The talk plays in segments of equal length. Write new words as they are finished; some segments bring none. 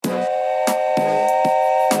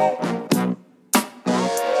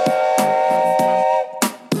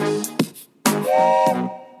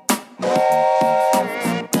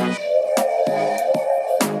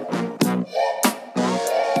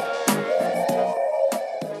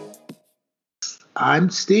I'm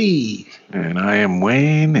Steve. And I am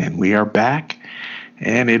Wayne, and we are back.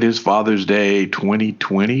 And it is Father's Day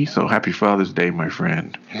 2020. So happy Father's Day, my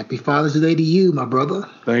friend. Happy Father's Day to you, my brother.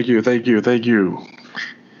 Thank you. As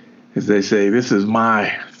they say, this is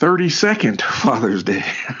my 32nd Father's Day.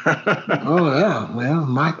 Oh, yeah. Well,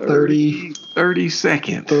 my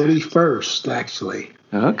 32nd. 31st, actually.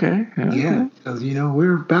 Okay. Yeah, because,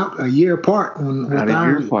 we're about a year apart with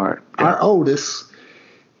our oldest.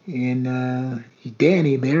 And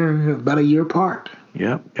Danny, they're about a year apart.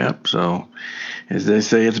 Yep. So, as they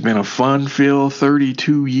say, it's been a fun-filled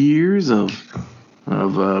 32 years of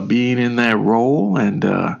being in that role. And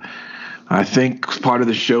I think part of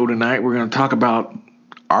the show tonight, we're going to talk about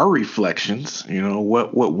our reflections,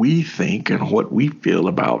 what we think and what we feel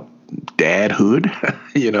about dadhood,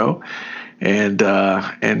 and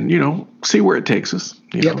see where it takes us.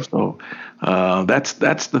 So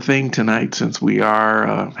that's the thing tonight, since we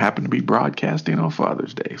are happen to be broadcasting on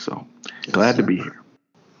Father's Day. So glad to be here.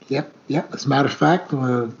 Yep. As a matter of fact,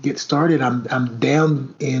 we'll get started. I'm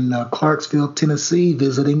down in Clarksville, Tennessee,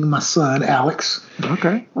 visiting my son, Alex.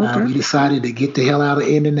 Okay. We decided to get the hell out of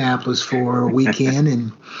Indianapolis for a weekend,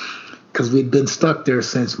 and because we'd been stuck there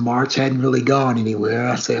since March, hadn't really gone anywhere.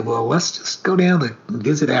 I said, well, let's just go down to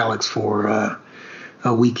visit Alex for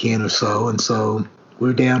a weekend or so. And so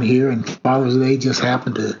we're down here, and Father's Day just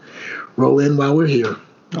happened to roll in while we're here.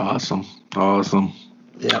 Awesome.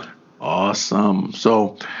 Yep. Awesome.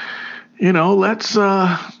 So,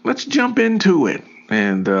 let's jump into it.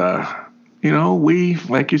 And we,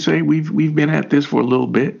 like you say, we've been at this for a little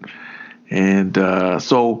bit, and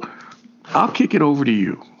so I'll kick it over to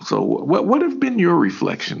you. So, what have been your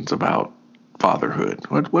reflections about fatherhood?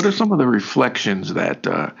 What are some of the reflections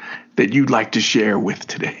that you'd like to share with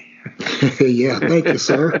today? Yeah, thank you,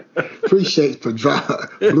 sir. Appreciate for bloop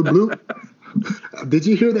bloop. Did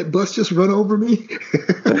you hear that bus just run over me?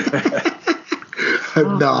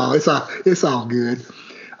 No, it's all good.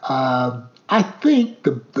 I think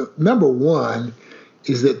the number one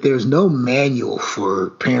is that there's no manual for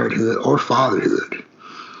parenthood or fatherhood.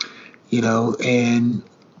 And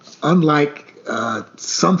unlike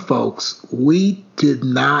some folks, Lynn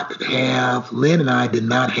and I did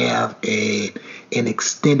not have an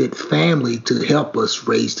extended family to help us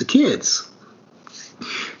raise the kids.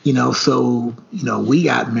 So we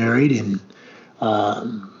got married in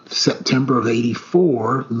September of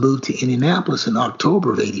 '84, moved to Indianapolis in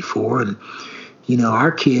October of '84, and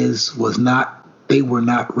our kids were not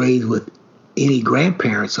raised with any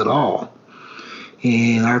grandparents at all,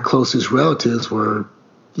 and our closest relatives were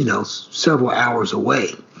several hours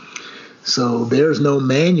away. So there's no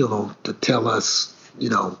manual to tell us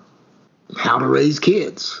how to raise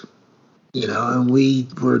kids, and we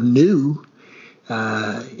were new.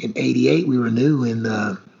 In '88, we were new in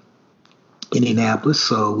Indianapolis,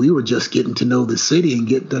 so we were just getting to know the city and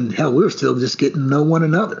we were still just getting to know one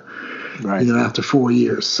another, right? After 4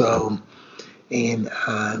 years. So, and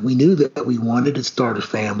we knew that we wanted to start a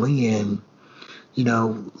family, and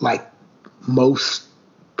like most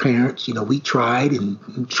parents, we tried, and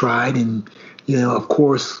of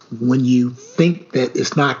course, when you think that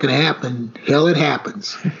it's not going to happen, hell, it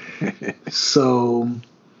happens. So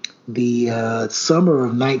the summer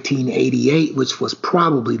of 1988, which was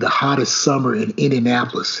probably the hottest summer in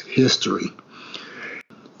Indianapolis history,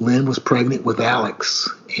 Lynn was pregnant with Alex,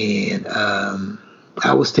 and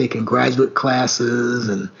I was taking graduate classes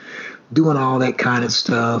and doing all that kind of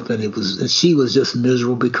stuff, and she was just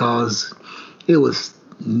miserable because it was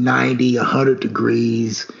 90, 100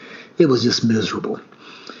 degrees. It was just miserable.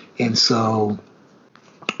 And so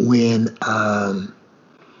when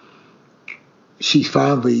she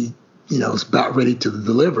finally, was about ready to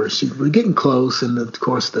deliver, we're getting close, and of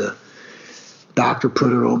course the doctor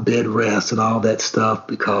put her on bed rest and all that stuff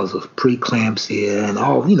because of preeclampsia and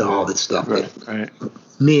all that stuff that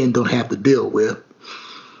men don't have to deal with.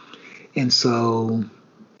 And so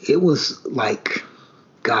it was like,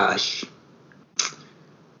 gosh,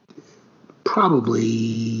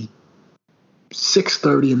 probably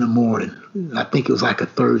 6:30 in the morning. I think it was like a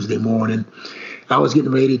Thursday morning. I was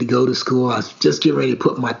getting ready to go to school. I was just getting ready to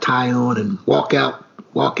put my tie on and walk out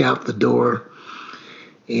the door.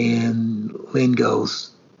 And Lynn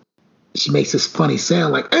she makes this funny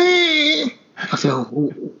sound like, eh. I said,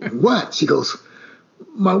 what? She goes,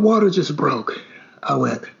 my water just broke. I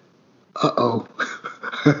went, uh-oh.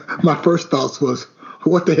 My first thoughts was,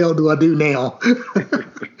 what the hell do I do now?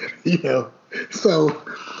 So,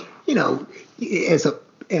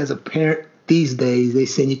 as a parent, these days they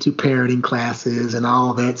send you to parenting classes and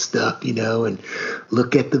all that stuff, and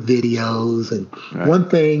look at the videos. And one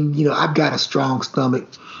thing, I've got a strong stomach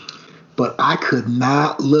but I could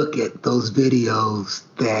not look at those videos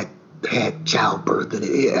that had childbirth in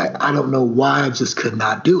it. I don't know why, I just could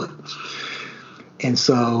not do it. And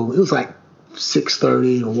so it was like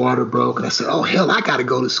 6:30 and water broke, and I said, oh hell, I got to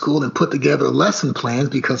go to school and put together lesson plans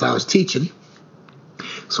because I was teaching.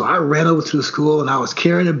 So I ran over to the school, and I was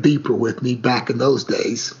carrying a beeper with me back in those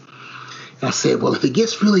days. And I said, well, if it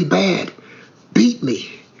gets really bad, beat me.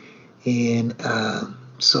 And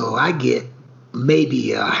so I get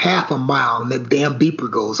maybe a half a mile, and that damn beeper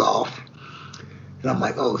goes off. And I'm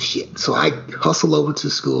like, oh shit. So I hustle over to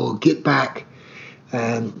school, get back,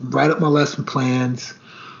 and write up my lesson plans.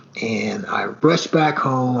 And I rush back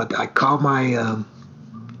home. I call my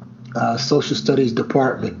social studies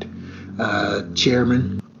department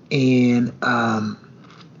chairman, and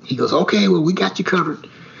he goes, okay, well, we got you covered.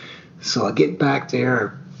 So I get back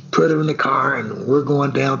there, put her in the car, and we're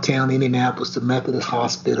going downtown Indianapolis to Methodist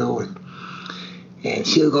Hospital, and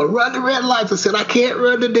she'll go, run the red lights. I said, I can't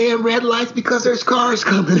run the damn red lights because there's cars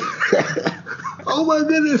coming. Oh my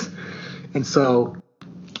goodness. And so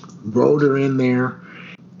rolled her in there.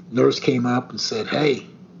 Nurse came up and said, hey,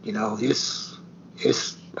 it's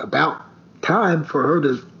about time for her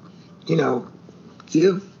to,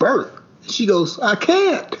 give birth. She goes, I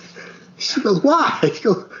can't. She goes, why? She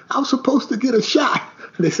goes, I'm supposed to get a shot.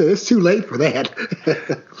 And they said, it's too late for that.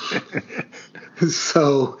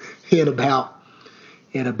 So at about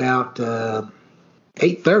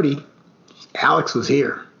 8:30, Alex was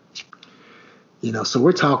here. So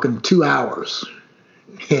we're talking 2 hours.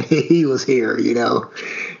 And he was here,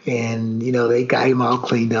 and, they got him all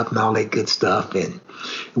cleaned up and all that good stuff. And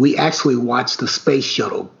we actually watched the space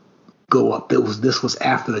shuttle go up. This was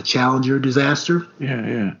after the Challenger disaster.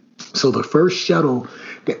 Yeah. So the first shuttle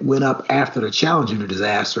that went up after the Challenger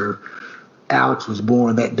disaster, Alex was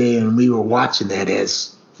born that day, and we were watching that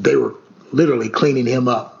as they were literally cleaning him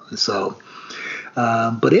up. And so,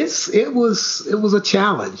 but it was a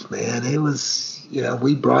challenge, man. It was,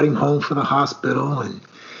 we brought him home from the hospital, and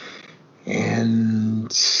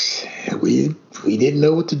we didn't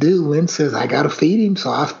know what to do. Lynn says, I got to feed him.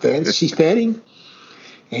 So she fed him.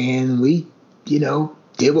 And we,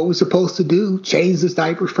 did what we were supposed to do. Changed his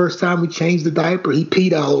diaper. First time we changed the diaper, he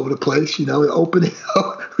peed all over the place. We opened it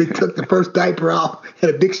up. We took the first diaper off, and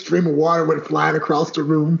a big stream of water went flying across the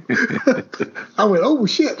room. I went, oh,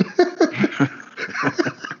 shit.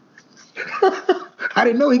 I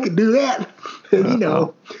didn't know he could do that. And,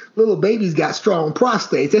 little babies got strong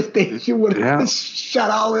prostates. That thing would have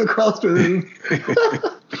shot all the way across the room.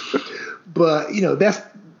 But,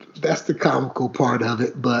 that's the comical part of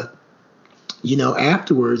it. But,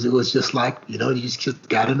 afterwards, it was just like, you just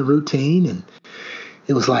got in a routine, and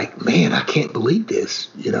it was like, man, I can't believe this.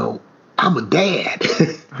 I'm a dad.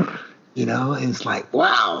 And it's like,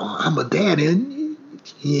 wow, I'm a dad. And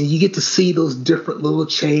you get to see those different little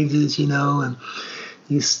changes, and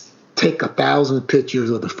you take 1,000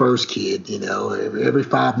 pictures of the first kid, every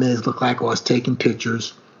 5 minutes looked like I was taking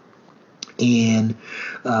pictures. And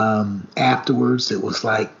afterwards, it was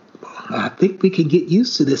like, I think we can get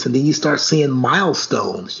used to this. And then you start seeing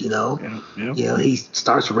milestones, Yeah. He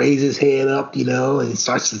starts to raise his head up, and he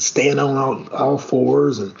starts to stand on all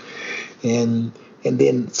fours, and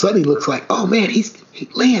then suddenly looks like, oh man, he's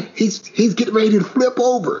getting ready to flip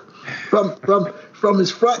over from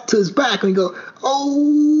his front to his back, and you go,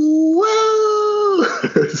 oh,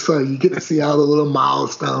 whoa. So you get to see all the little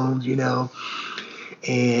milestones,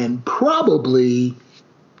 and probably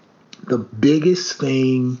the biggest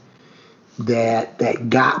thing that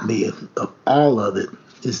got me of all of it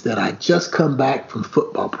is that I just come back from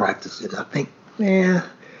football practice, and I think,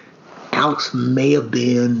 Alex may have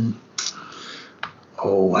been, I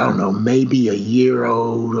don't know, maybe a year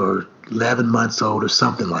old or 11 months old or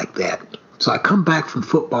something like that. So I come back from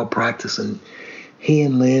football practice, and he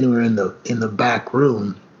and Lynn were in the back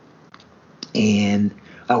room, and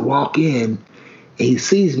I walk in, and he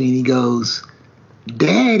sees me, and he goes,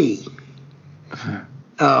 Daddy.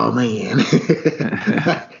 Oh man,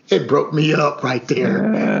 it broke me up right there.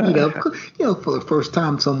 For the first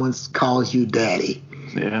time someone calls you daddy.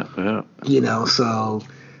 Yeah. So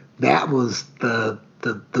that was the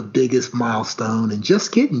biggest milestone, and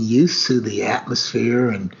just getting used to the atmosphere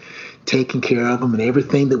and taking care of them, and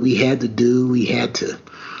everything that we had to do. We had to,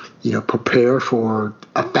 prepare for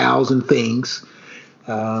 1,000 things.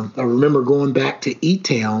 I remember going back to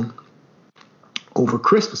E-Town over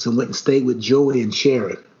Christmas and went and stayed with Joey and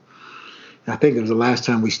Sharon. And I think it was the last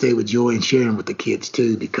time we stayed with Joey and Sharon with the kids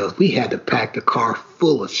too, because we had to pack the car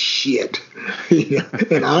full of shit,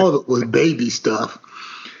 and all of it was baby stuff.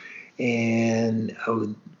 And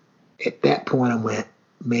at that point I went,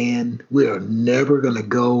 man, we are never going to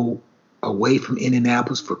go away from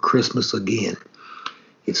Indianapolis for Christmas again.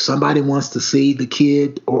 If somebody wants to see the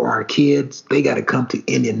kid or our kids, they got to come to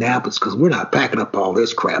Indianapolis because we're not packing up all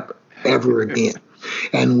this crap ever again.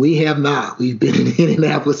 And we have not. We've been in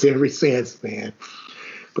Indianapolis ever since, man.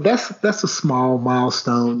 But that's a small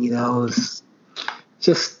milestone, you know. It's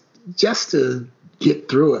just to get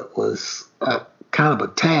through it was kind of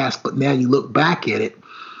a task. But now you look back at it,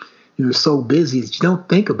 you're so busy that you don't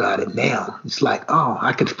think about it now. It's like, oh,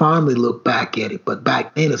 I can finally look back at it. But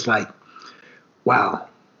back then, it's like, wow,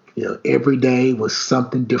 you know, every day was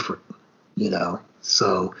something different, you know.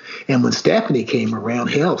 So, and when Stephanie came around,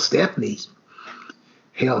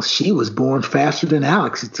 she was born faster than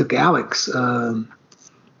Alex. It took Alex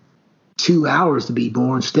 2 hours to be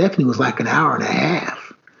born. Stephanie was like an hour and a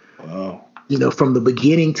half. Wow. You know, from the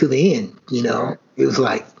beginning to the end, you know. It was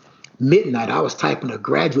like midnight. I was typing a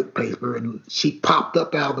graduate paper and she popped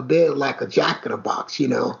up out of the bed like a jack in a box, you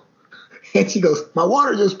know. And she goes, my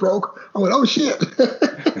water just broke. I went, oh, shit.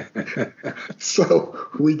 So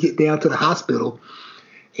we get down to the hospital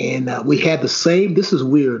and we had the same, this is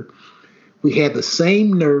weird, we had the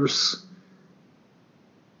same nurse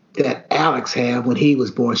that Alex had when he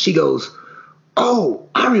was born. She goes, oh,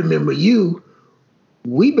 I remember you.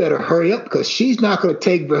 We better hurry up because she's not going to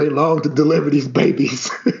take very long to deliver these babies.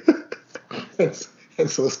 and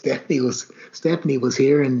so Stephanie was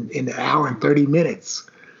here in an hour and 30 minutes.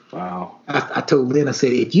 Wow. I told Lynn, I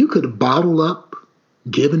said, if you could bottle up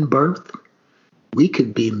giving birth, we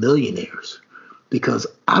could be millionaires. Because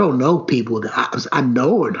I don't know people that I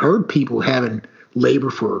know and heard people having labor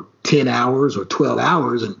for 10 hours or 12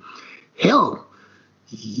 hours. And hell,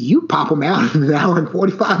 you pop them out in an hour and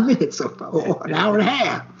 45 minutes or an hour and a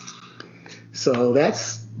half. So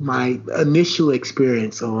that's my initial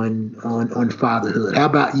experience on fatherhood. How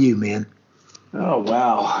about you, man? Oh,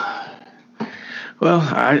 wow. Well,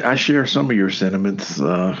 I share some of your sentiments.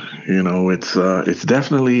 You know, it's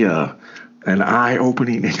definitely an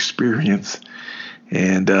eye-opening experience,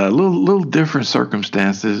 and little different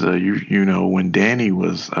circumstances. You know, when Danny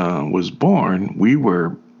was born, we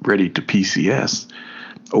were ready to PCS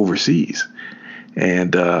overseas,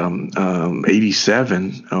 and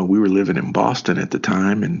 87, we were living in Boston at the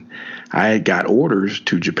time, and I had got orders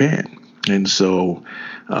to Japan. And so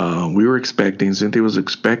we were expecting, Cynthia was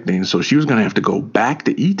expecting, so she was going to have to go back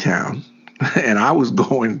to E-Town, and I was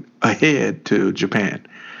going ahead to Japan.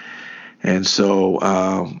 And so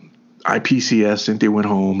I PCS, Cynthia went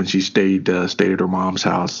home, and she stayed at her mom's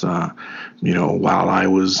house, you know, while I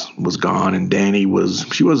was gone, and Danny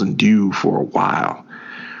she wasn't due for a while.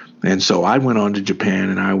 And so I went on to Japan,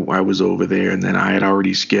 and I was over there, and then I had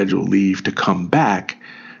already scheduled leave to come back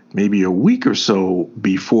maybe a week or so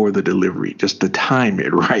before the delivery, just to time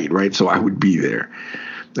it right? So I would be there.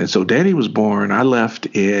 And so Danny was born. I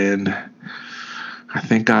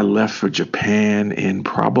think I left for Japan in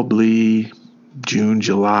probably June,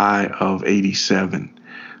 July of 87.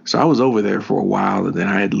 So I was over there for a while, and then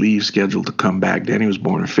I had leave scheduled to come back. Danny was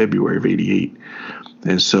born in February of 88.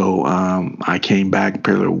 And so I came back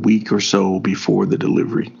probably a week or so before the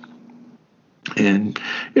delivery. And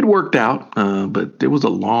it worked out, but it was a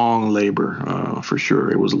long labor for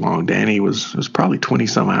sure. It was long. Danny was probably 20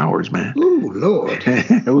 some hours, man. Ooh, Lord.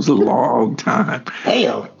 It was a long time.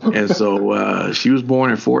 Damn. And so she was born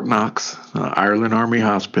in Fort Knox, Ireland Army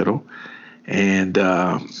Hospital. And,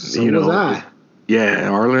 so you know, was I. Yeah,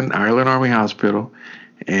 Ireland Army Hospital.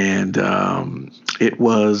 And it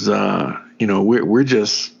was, you know, we're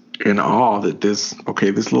just in awe that this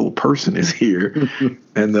little person is here.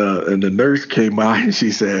 and the nurse came by and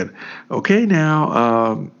she said, okay,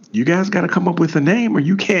 now you guys got to come up with a name or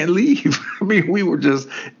you can't leave. I mean, we were just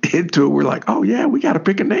into it. We're like, oh yeah, we got to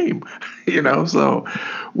pick a name, you know? So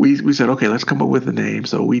we said, okay, let's come up with a name.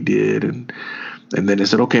 So we did. And then they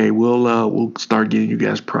said, okay, we'll start getting you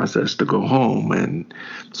guys processed to go home. And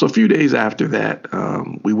so a few days after that,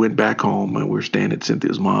 we went back home and we were staying at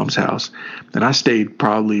Cynthia's mom's house. And I stayed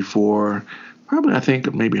probably I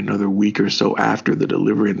think maybe another week or so after the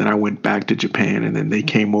delivery. And then I went back to Japan, and then they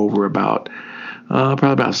came over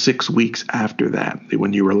probably about 6 weeks after that,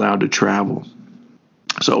 when you were allowed to travel.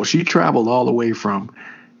 So she traveled all the way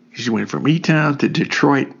she went from E-Town to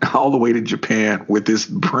Detroit all the way to Japan with this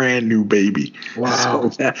brand new baby. Wow.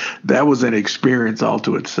 So that was an experience all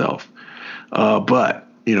to itself. But,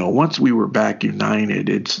 you know, once we were back united,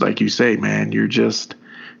 it's like you say, man, you're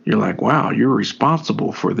like, wow, you're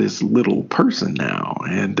responsible for this little person now.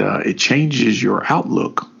 And it changes your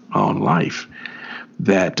outlook on life,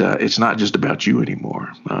 that it's not just about you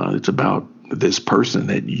anymore. It's about this person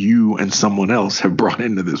that you and someone else have brought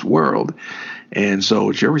into this world. And so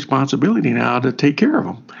it's your responsibility now to take care of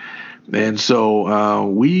them. And so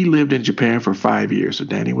we lived in Japan for 5 years. So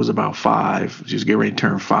Danny was about 5. She was getting ready to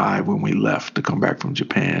turn 5 when we left to come back from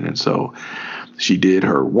Japan. And so she did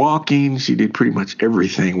her walking. She did pretty much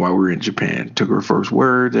everything while we were in Japan. Took her first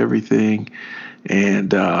words, everything.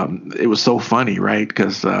 And it was so funny, right?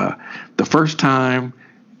 Because the first time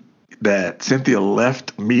that Cynthia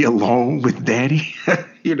left me alone with Danny,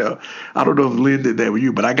 you know, I don't know if Lynn did that with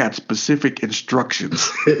you, but I got specific instructions.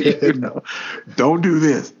 You know, don't do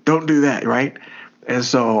this, don't do that, right? And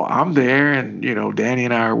so I'm there, and you know, Danny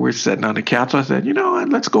and we're sitting on the couch. So I said, you know what,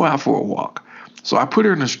 let's go out for a walk. So I put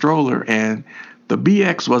her in a stroller, and the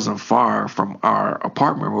BX wasn't far from our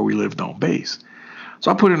apartment where we lived on base. So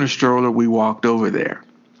I put her in a stroller. We walked over there,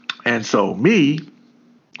 and so me,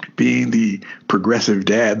 being the progressive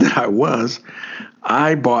dad that I was,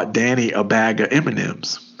 I bought Danny a bag of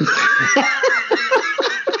M&Ms.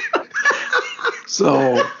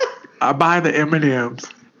 So I buy the M&Ms.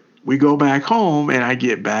 We go back home, and I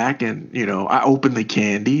get back, and you know, I open the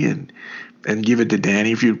candy and give it to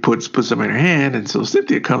Danny. If you put some in her hand, and so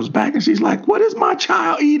Cynthia comes back, and she's like, "What is my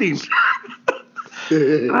child eating?"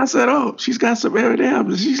 And I said, "Oh, she's got some M&Ms."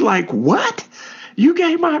 And she's like, "What? You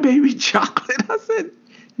gave my baby chocolate?" I said,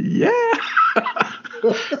 yeah.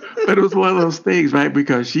 But it was one of those things, right?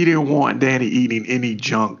 Because she didn't want Danny eating any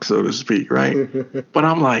junk, so to speak, right? But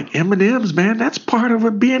I'm like, M&Ms, man, that's part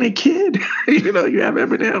of being a kid. You know, you have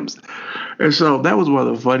M&Ms. And so that was one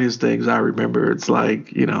of the funniest things I remember. It's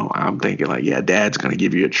like, you know, I'm thinking like, yeah, Dad's going to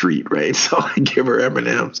give you a treat, right? So I give her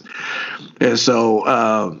M&Ms. And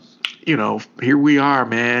so, you know, here we are,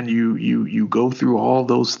 man. You go through all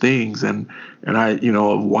those things, and I, you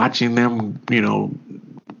know, watching them, you know,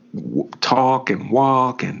 talk and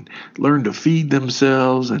walk and learn to feed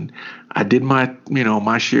themselves. And I did my, you know,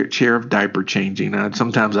 my share of diaper changing.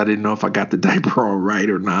 Sometimes I didn't know if I got the diaper all right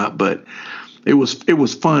or not, but it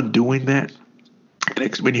was fun doing that.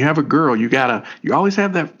 And when you have a girl, you always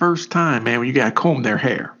have that first time, man, when you gotta comb their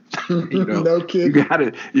hair. You know, no kidding.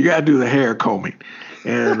 You gotta do the hair combing,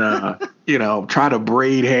 and you know, try to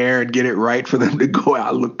braid hair and get it right for them to go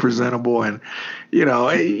out and look presentable. And you know,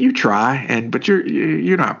 you try, but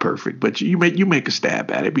you're not perfect, but you make a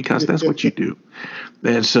stab at it because that's what you do.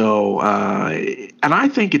 And so, and I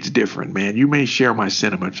think it's different, man. You may share my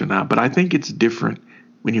sentiments or not, but I think it's different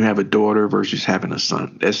when you have a daughter versus having a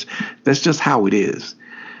son. That's just how it is.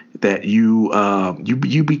 That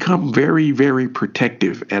you become very, very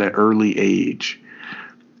protective at an early age.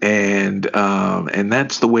 And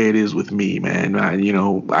that's the way it is with me, man.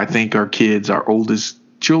 I think our oldest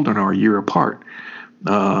children are a year apart.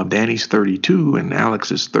 Danny's 32 and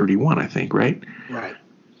Alex is 31, I think, right? Right.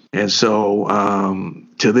 And so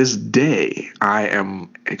to this day, I am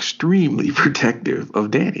extremely protective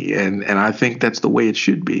of Danny. And I think that's the way it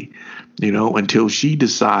should be, you know, until she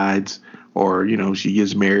decides, or, you know, she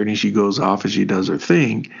gets married and she goes off and she does her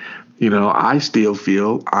thing. You know, I still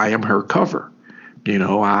feel I am her cover. You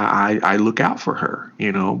know, I look out for her,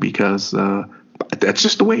 you know, because that's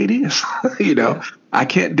just the way it is. You know, I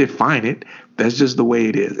can't define it. That's just the way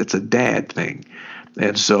it is. It's a dad thing.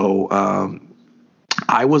 And so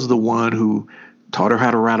I was the one who taught her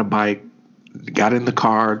how to ride a bike, got in the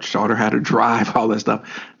car, taught her how to drive, all that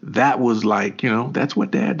stuff. That was like, you know, that's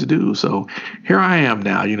what dads do. So here I am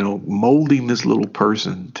now, you know, molding this little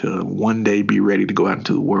person to one day be ready to go out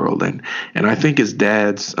into the world. And I think as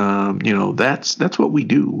dads, you know, that's what we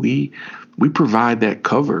do. We provide that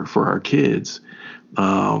cover for our kids.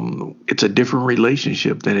 It's a different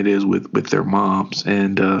relationship than it is with their moms.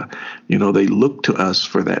 And, you know, they look to us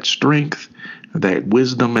for that strength, that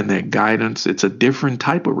wisdom, and that guidance. It's a different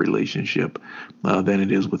type of relationship than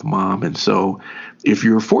it is with mom. And so if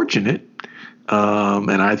you're fortunate,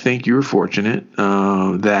 and I think you're fortunate,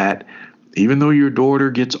 that even though your daughter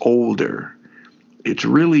gets older, it's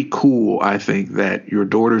really cool, I think, that your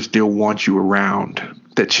daughter still wants you around,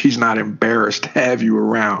 that she's not embarrassed to have you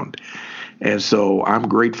around. And so I'm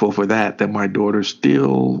grateful for that my daughter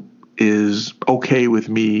still is okay with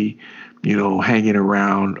me, you know, hanging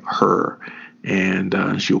around her.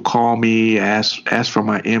 And she'll call me, ask for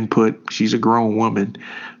my input. She's a grown woman,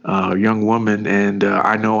 young woman, and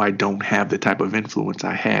I know I don't have the type of influence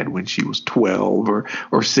I had when she was 12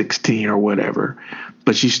 or 16 or whatever.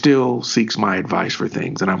 But she still seeks my advice for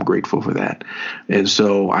things, and I'm grateful for that. And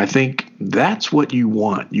so I think that's what you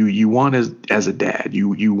want. You want as a dad.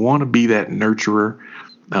 You want to be that nurturer,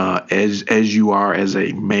 as you are as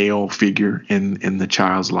a male figure in the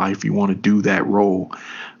child's life. You want to do that role.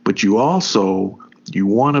 But you want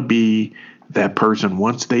to be that person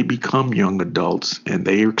once they become young adults and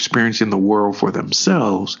they are experiencing the world for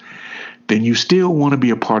themselves. then you still want to be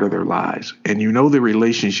a part of their lives. And you know the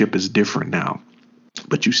relationship is different now,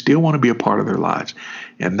 but you still want to be a part of their lives.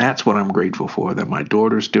 And that's what I'm grateful for, that my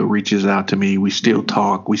daughter still reaches out to me. We still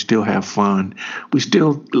talk. We still have fun. We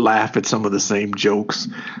still laugh at some of the same jokes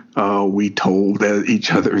we told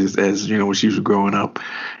each other as when she was growing up.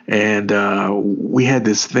 And we had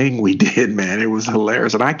this thing we did, man. It was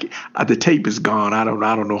hilarious. And the tape is gone. I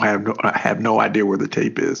don't know. I have no idea where the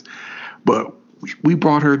tape is. But we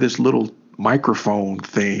brought her this little microphone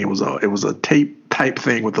thing. It was a tape type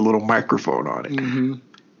thing with a little microphone on it. Mm-hmm.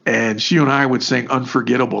 And she and I would sing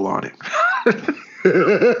Unforgettable on it.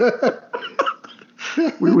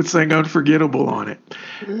 We would sing Unforgettable on it.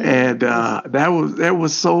 And that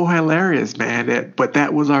was so hilarious, man. But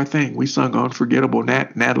that was our thing. We sung Unforgettable,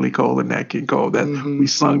 Natalie Cole and Nat King Cole. We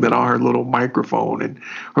sung that on her little microphone and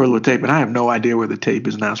her little tape. And I have no idea where the tape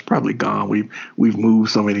is now. It's probably gone. We've moved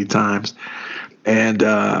so many times. And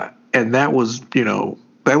that was,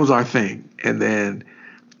 that was our thing. And then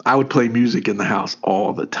I would play music in the house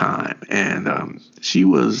all the time. And she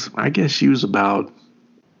was about,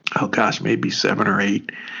 maybe 7 or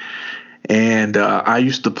 8. And I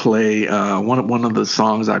used to play, one of the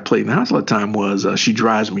songs I played in the house all the time was She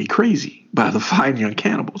Drives Me Crazy by the Fine Young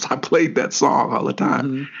Cannibals. I played that song all the time.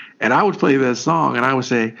 Mm-hmm. And I would play that song and I would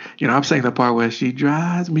say, I'm saying the part where she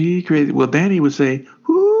drives me crazy. Well, Danny would say,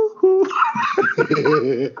 hoo, hoo.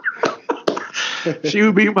 She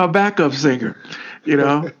would be my backup singer,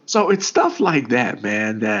 So it's stuff like that,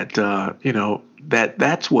 man, that,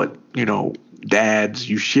 that's what, dads,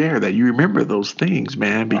 you share that. You remember those things,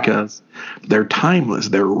 man, because they're timeless.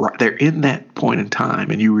 They're in that point in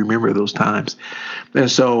time, and you remember those times. And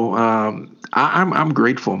so I'm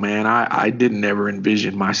grateful, man. I didn't ever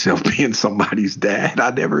envision myself being somebody's dad. I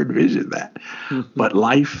never envisioned that. Mm-hmm. But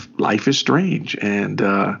life is strange, and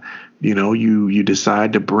you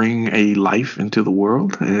decide to bring a life into the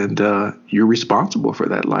world, and you're responsible for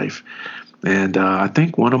that life. And I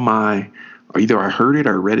think either I heard it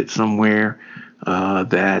or read it somewhere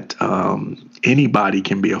that anybody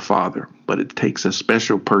can be a father, but it takes a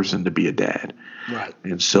special person to be a dad. Right.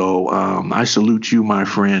 And so I salute you, my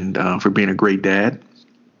friend, for being a great dad.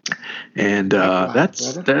 And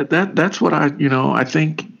that's what I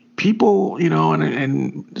think people,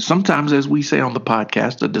 and sometimes, as we say on the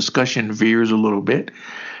podcast, the discussion veers a little bit.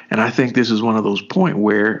 And I think this is one of those points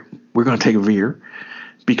where we're going to take a veer,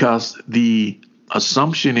 because the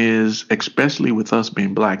assumption is, especially with us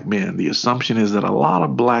being black men, the assumption is that a lot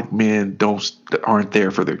of black men aren't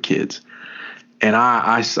there for their kids. And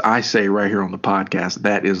I say right here on the podcast,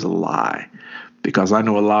 that is a lie, because I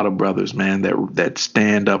know a lot of brothers, man, that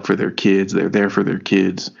stand up for their kids. They're there for their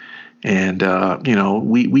kids. And,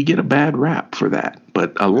 we get a bad rap for that.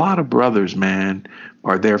 But a lot of brothers, man,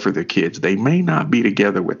 are there for their kids. They may not be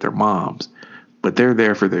together with their moms, but they're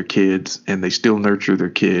there for their kids, and they still nurture their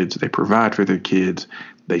kids. They provide for their kids.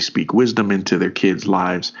 They speak wisdom into their kids'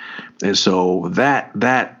 lives. And so that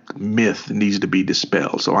myth needs to be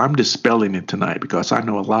dispelled. So I'm dispelling it tonight, because I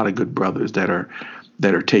know a lot of good brothers that are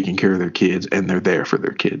taking care of their kids, and they're there for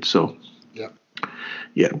their kids. So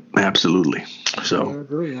yeah, absolutely. So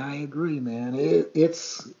I agree, man.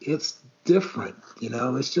 It's different,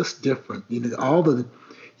 it's just different.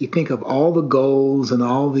 You think of all the goals and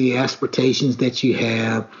all the aspirations that you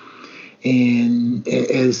have, and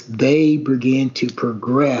as they begin to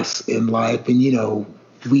progress in life, and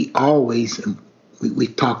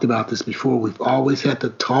we've talked about this before, we've always had to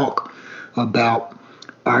talk about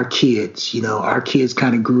our kids. Our kids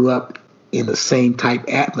kind of grew up in the same type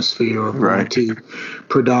atmosphere of going to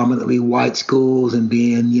predominantly white schools and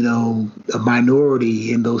being, a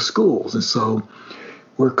minority in those schools. And so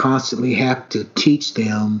we're constantly have to teach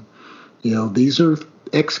them, these are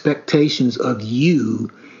expectations of you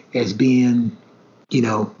as being,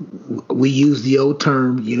 we use the old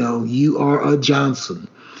term, you are a Johnson.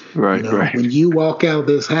 Right. When you walk out of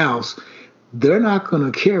this house, they're not going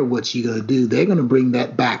to care what you're going to do. They're going to bring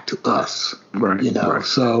that back to us. Right.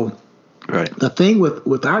 So the thing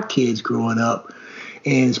with our kids growing up,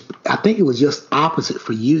 and I think it was just opposite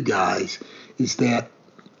for you guys, is that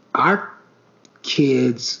our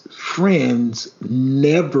kids' friends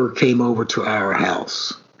never came over to our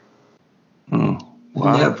house. Oh,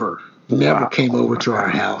 wow. Never came over to our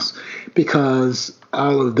house, because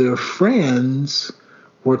all of their friends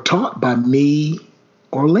were taught by me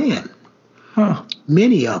or Lynn. Huh.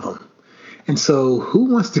 Many of them. And so who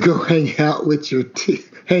wants to go hang out at your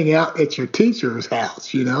teacher's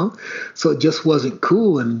house, So it just wasn't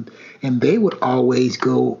cool. And they would always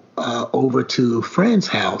go over to a friend's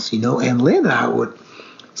house, and Lynn and I would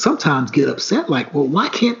sometimes get upset, like, well, why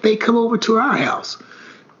can't they come over to our house?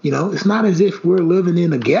 It's not as if we're living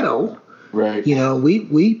in a ghetto. Right.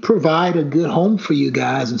 We provide a good home for you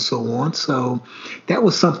guys and so on. So that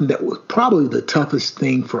was something that was probably the toughest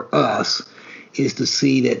thing for us, is to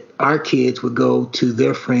see that our kids would go to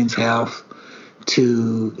their friend's house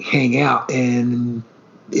to hang out, and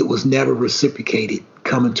it was never reciprocated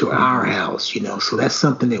coming to our house. So that's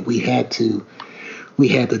something that we had to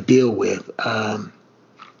deal with.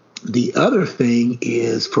 The other thing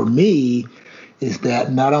is, for me, is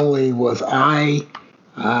that not only was I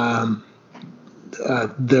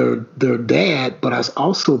their dad, but I was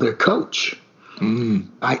also their coach.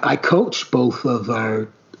 I coached both of our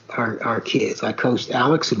kids. I coached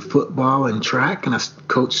Alex in football and track, and I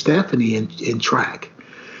coached Stephanie in track.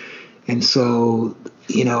 And so,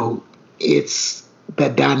 it's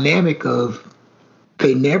that dynamic of,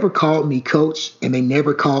 they never called me coach and they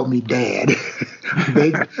never called me dad.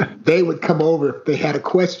 they would come over if they had a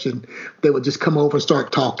question. They would just come over and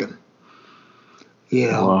start talking.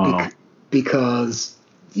 Wow. Because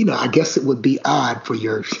I guess it would be odd for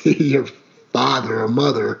your father or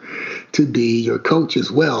mother to be your coach as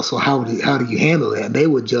well. So how do you handle that? And they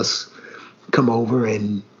would just come over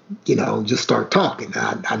and just start talking.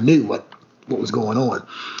 I knew what was going on.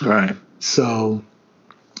 Right. So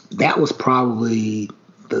that was probably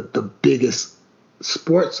the biggest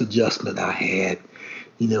sports adjustment I had,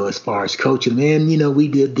 as far as coaching. And, we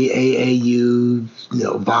did the AAU,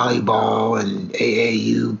 volleyball and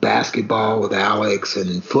AAU basketball with Alex,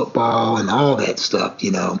 and football and all that stuff,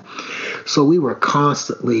 So we were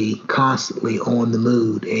constantly on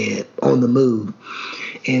the move.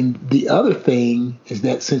 And the other thing is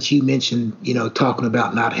that, since you mentioned, talking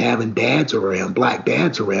about not having black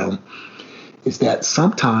dads around, is that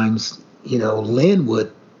sometimes, Lynn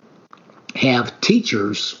would have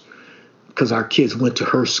teachers, because our kids went to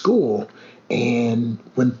her school, and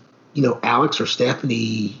when, Alex or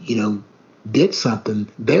Stephanie, did something,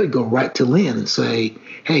 they would go right to Lynn and say,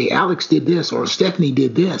 hey, Alex did this, or Stephanie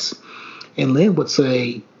did this. And Lynn would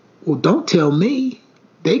say, well, don't tell me.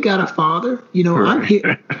 They got a father. Right. I'm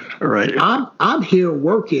here. Right. I'm here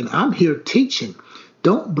working. I'm here teaching.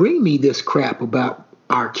 Don't bring me this crap about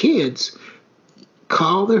our kids.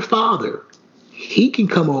 Call their father. He can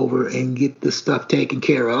come over and get this stuff taken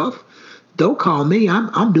care of. Don't call me.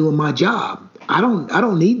 I'm doing my job. I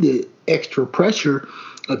don't need the extra pressure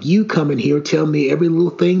of you coming here telling me every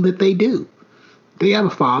little thing that they do. They have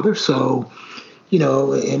a father, so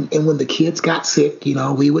and when the kids got sick,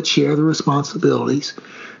 we would share the responsibilities.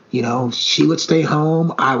 She would stay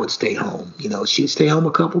home, I would stay home. She'd stay home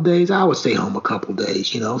a couple days, I would stay home a couple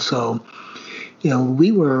days. So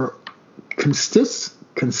we were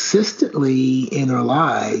consistently in our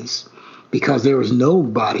lives, because there was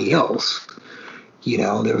nobody else.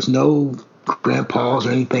 There was no grandpas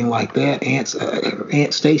or anything like that.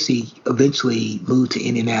 Aunt Stacy eventually moved to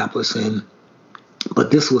Indianapolis,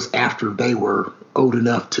 but this was after they were old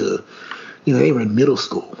enough to, they were in middle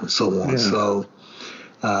school and so on. Yeah. So,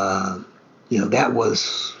 that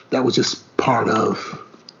was just part of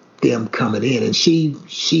them coming in, and she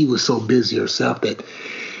was so busy herself that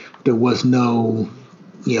there was no,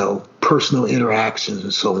 personal interactions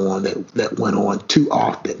and so on that went on too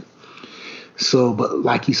often. So, but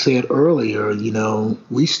like you said earlier,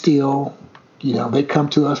 we still, they come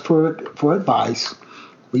to us for advice.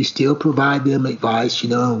 We still provide them advice,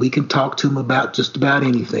 and we can talk to them about just about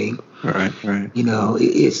anything. Right.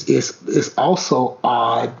 It's also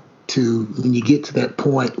odd when you get to that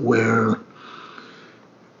point where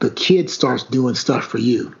the kid starts doing stuff for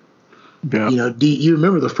you. Yeah. Do you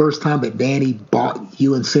remember the first time that Danny bought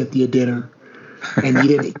you and Cynthia dinner, and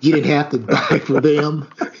you didn't have to buy for them?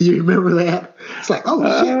 You remember that? It's like,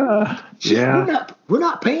 oh shit, yeah. We're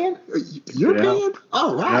not paying. You're paying.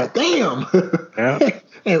 Oh right, damn. Yeah.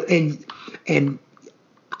 and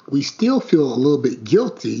we still feel a little bit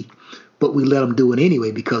guilty, but we let them do it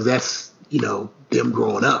anyway, because that's them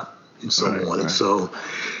growing up and so on. And so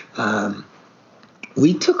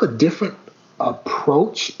we took a different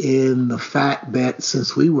approach in the fact that,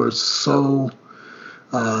 since we were so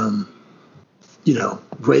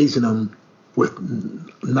raising them with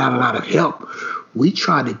not a lot of help, we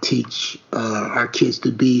try to teach our kids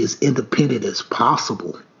to be as independent as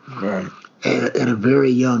possible. Right. At a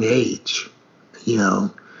very young age,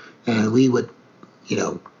 and we would,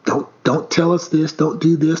 don't tell us this, don't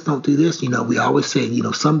do this, don't do this. We always say,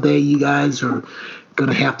 someday you guys are going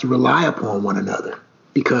to have to rely upon one another,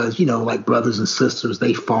 because, like brothers and sisters,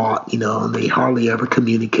 they fought, and they hardly ever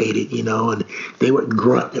communicated, and they would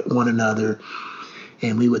grunt at one another.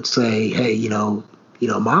 And we would say, hey,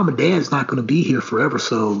 mom and dad's not going to be here forever,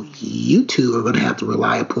 so you two are going to have to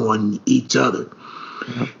rely upon each other.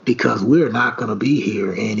 because we're not going to be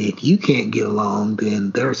here. And if you can't get along,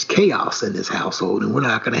 then there's chaos in this household, and we're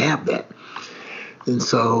not going to have that. And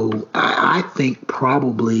so I think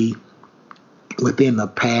probably within the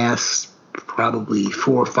past probably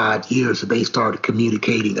 4 or 5 years, they started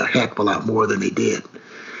communicating a heck of a lot more than they did.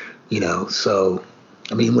 So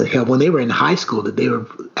I mean, when they were in high school,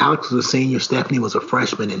 Alex was a senior, Stephanie was a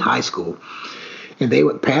freshman in high school, and they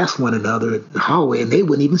would pass one another in the hallway, and they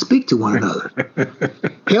wouldn't even speak to one another.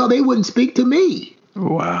 Hell, they wouldn't speak to me.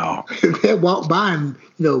 Wow. They'd walk by, and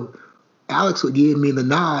Alex would give me the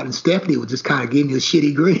nod, and Stephanie would just kind of give me a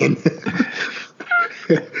shitty grin.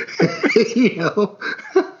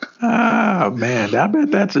 Ah, man, I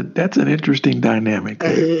bet that's an interesting dynamic.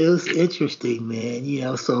 It was interesting,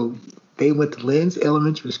 man. So they went to Lynn's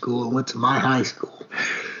elementary school and went to my high school.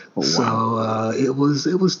 Oh, wow. So it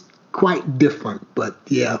was quite different, but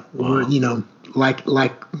yeah, wow. We're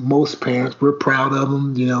like most parents, we're proud of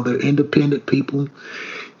them. They're independent people.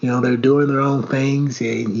 They're doing their own things,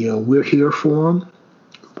 and we're here for them.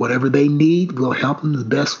 Whatever they need, we'll help them the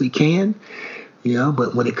best we can.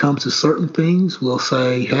 But when it comes to certain things, we'll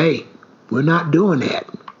say, hey, we're not doing that.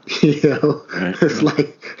 Right.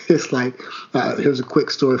 It's like here's a quick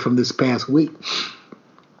story from this past week.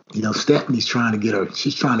 Stephanie's trying to get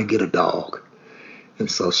a dog. And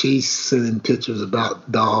so she's sending pictures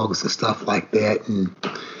about dogs and stuff like that. And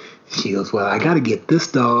she goes, well, I got to get this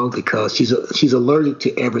dog because she's allergic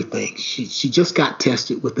to everything. She just got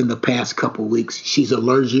tested within the past couple of weeks. She's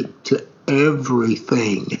allergic to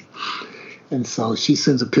everything. And so she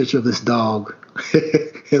sends a picture of this dog.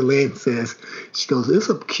 And Lynn says, she goes, it's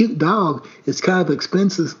a cute dog. It's kind of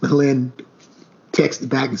expensive. And Lynn texted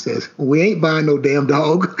back and says, we ain't buying no damn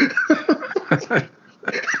dog.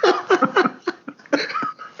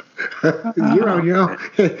 You're on your own.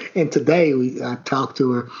 And today I talked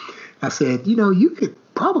to her. I said, you could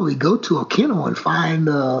probably go to a kennel and find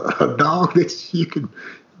a dog that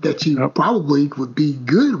you probably would be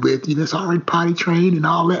good with. It's already potty trained and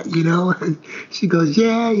all that, And she goes,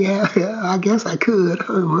 yeah, I guess I could.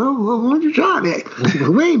 Well, why don't you try that? She goes,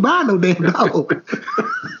 we ain't buying no damn dog.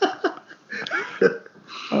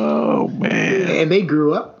 Oh, man. And they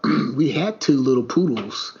grew up. We had 2 little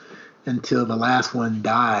poodles until the last one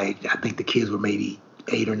died. I think the kids were maybe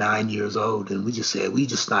 8 or 9 years old, and we just said we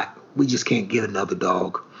just can't get another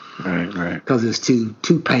dog. Right. Because it's too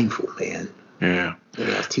painful, man. Yeah.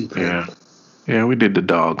 Yeah, it's too painful. Yeah, we did the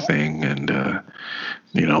dog thing, and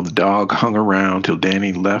the dog hung around till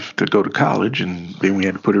Danny left to go to college, and then we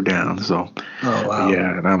had to put her down. So, oh, wow.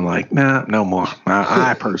 Yeah, and I'm like, nah, no more.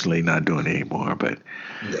 I personally not doing it anymore. But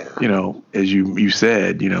as you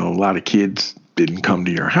said, a lot of kids didn't come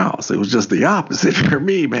to your house. It was just the opposite for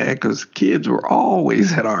me, man, because kids were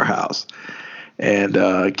always at our house. And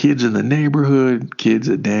kids in the neighborhood, kids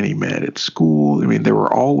that Danny met at school. I mean, there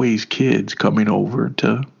were always kids coming over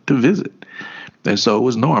to visit. And so it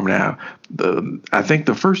was normal. Now, I think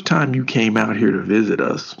the first time you came out here to visit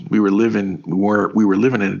us, we were living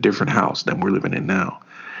in a different house than we're living in now.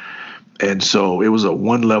 And so it was a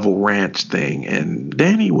 1-level ranch thing. And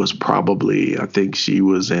Danny was probably, I think she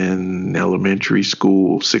was in elementary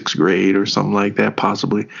school, 6th grade or something like that,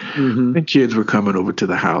 possibly. Mm-hmm. And kids were coming over to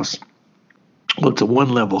the house. Well, it's a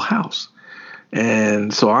 1-level house.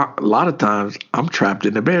 And so a lot of times I'm trapped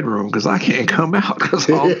in the bedroom because I can't come out because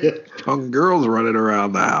all young girls running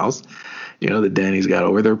around the house, that Danny's got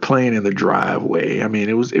over. They're playing in the driveway. I mean,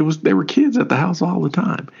 there were kids at the house all the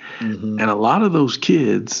time. Mm-hmm. And a lot of those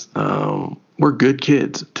kids were good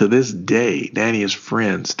kids. To this day, Danny is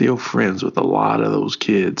still friends with a lot of those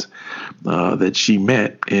kids that she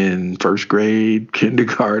met in 1st grade,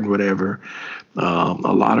 kindergarten, whatever. A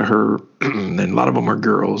lot of her, and a lot of them are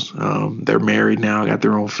girls. They're married now, got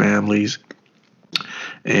their own families.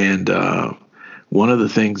 And one of the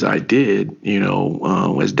things I did,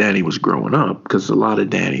 as Danny was growing up, because a lot of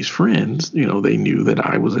Danny's friends, they knew that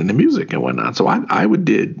I was into music and whatnot. So I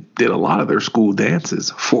did a lot of their school dances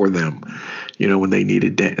for them. When they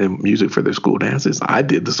needed music for their school dances, I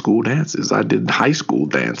did the school dances. I did high school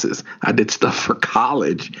dances. I did stuff for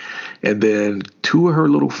college. And then 2 of her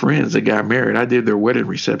little friends that got married, I did their wedding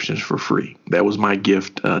receptions for free. That was my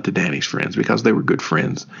gift to Danny's friends because they were good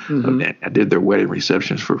friends of Danny. I did their wedding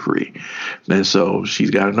receptions for free. And so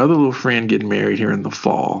she's got another little friend getting married here in the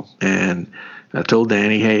fall. And I told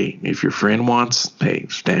Danny, hey, if your friend wants,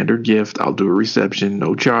 standard gift, I'll do a reception,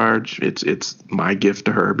 no charge. It's my gift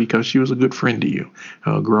to her because she was a good friend to you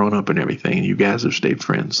growing up and everything. And you guys have stayed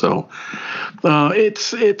friends. So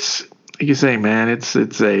it's like you say, man, it's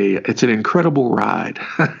an incredible ride.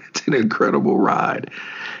 It's an incredible ride.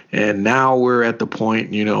 And now we're at the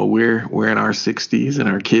point, we're in our 60s and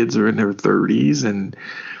our kids are in their 30s, and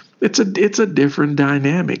it's a different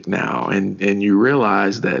dynamic now. And you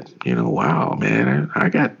realize that, wow, man, I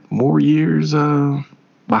got more years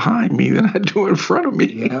behind me than I do in front of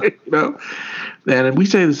me. Yeah. And we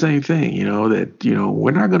say the same thing, that,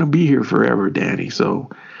 we're not going to be here forever, Danny. So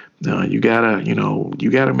you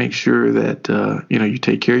gotta make sure that, you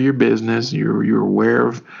take care of your business. You're aware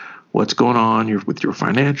of what's going on with your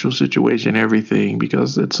financial situation, everything,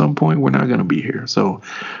 because at some point we're not going to be here. So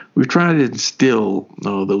we're trying to instill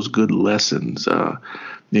those good lessons,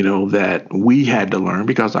 that we had to learn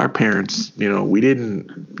because our parents, we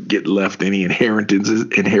didn't get left any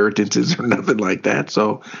inheritances or nothing like that.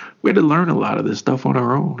 So we had to learn a lot of this stuff on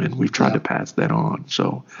our own, and we've tried to pass that on.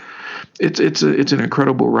 So it's an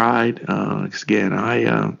incredible ride. Again,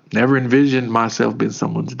 I never envisioned myself being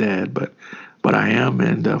someone's dad, but I am,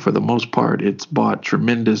 and for the most part, it's brought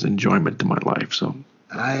tremendous enjoyment to my life. So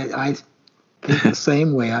I think the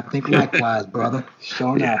same way. I think likewise, brother.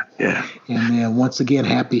 Sure enough. Yeah. And then once again,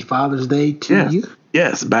 happy Father's Day to you.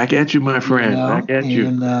 Yes, back at you, my friend. Back at you.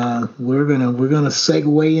 And we're gonna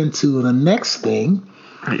segue into the next thing.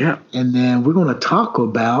 Yeah. And then we're gonna talk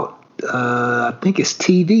about I think it's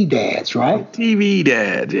TV dads, right? TV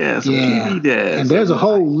dads, yes. Yeah. TV dads. And there's a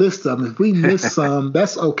whole list of them. If we miss some,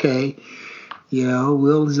 that's okay.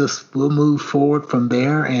 We'll move forward from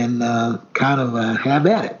there and kind of have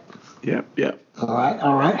at it. Yep. All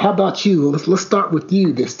right. How about you? Let's start with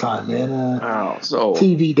you this time, man. So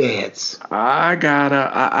TV dads. I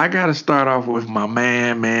gotta start off with my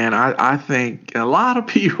man. I think a lot of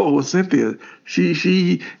people, Cynthia,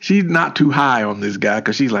 she's not too high on this guy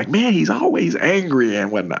because she's like, man, he's always angry and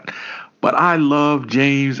whatnot. But I love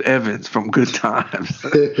James Evans from Good Times.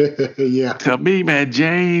 Yeah. To me, man,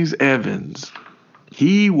 James Evans,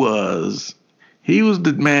 he was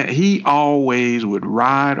the man. He always would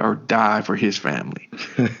ride or die for his family.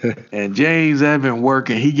 And James Evans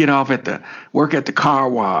he get off at the car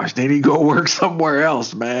wash, then he go work somewhere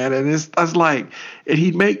else, man. And it's like, and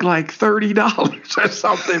he'd make like $30 or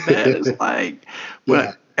something, man. It's like,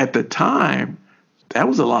 but at the time, that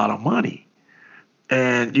was a lot of money.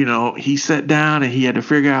 And, he sat down and he had to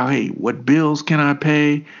figure out, hey, what bills can I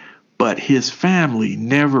pay? But his family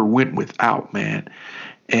never went without, man.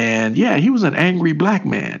 And yeah, he was an angry black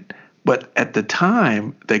man. But at the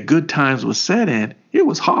time that Good Times was set in, it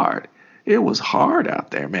was hard. It was hard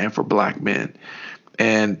out there, man, for black men.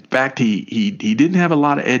 And in fact, he didn't have a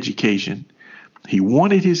lot of education. He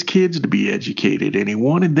wanted his kids to be educated, and he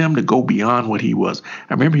wanted them to go beyond what he was.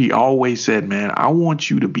 I remember he always said, man, I want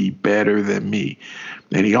you to be better than me.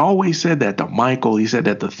 And he always said that to Michael. He said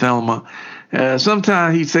that to Thelma.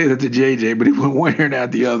 Sometimes he'd say that to JJ, but he went one ear and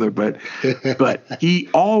out the other. But he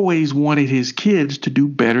always wanted his kids to do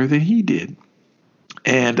better than he did.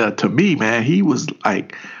 And to me, man, he was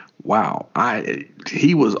like, wow,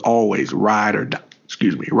 he was always ride or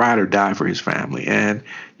die for his family. And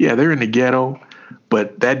yeah, they're in the ghetto,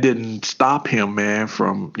 but that didn't stop him, man,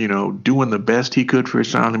 from, doing the best he could for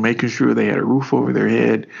his family, making sure they had a roof over their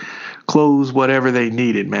head, clothes, whatever they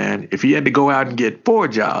needed, man. If he had to go out and get 4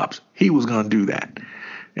 jobs, he was going to do that.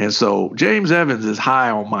 And so James Evans is high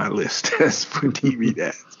on my list as for TV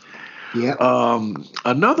dads. Yeah.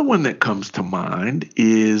 Another one that comes to mind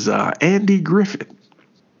is Andy Griffith.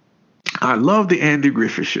 I love the Andy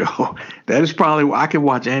Griffith Show. That is probably, I can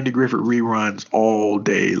watch Andy Griffith reruns all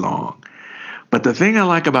day long. But the thing I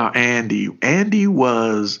like about Andy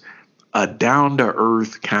was a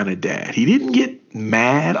down-to-earth kind of dad. He didn't get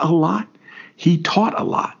mad a lot. He taught a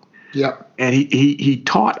lot. Yep. And he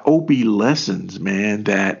taught Opie lessons, man,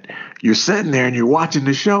 that you're sitting there and you're watching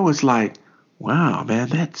the show. It's like, wow, man,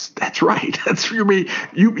 that's right. That's for me.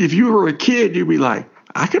 If you were a kid, you'd be like,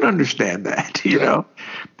 I can understand that, you know.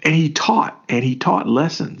 And he taught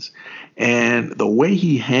lessons. And the way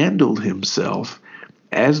he handled himself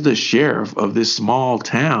as the sheriff of this small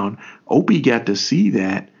town, Opie got to see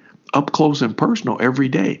that up close and personal every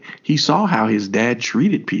day. He saw how his dad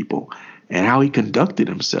treated people and how he conducted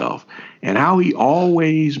himself and how he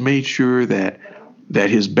always made sure that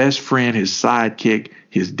his best friend, his sidekick,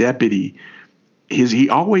 his deputy, he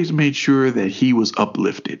always made sure that he was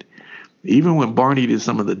uplifted. Even when Barney did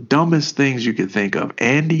some of the dumbest things you could think of,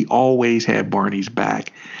 Andy always had Barney's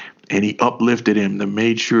back, and he uplifted him to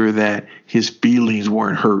make sure that his feelings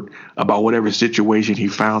weren't hurt about whatever situation he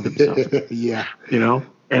found himself in. Yeah. You know?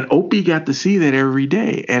 And Opie got to see that every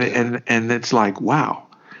day. And it's like, wow,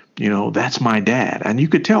 you know, that's my dad. And you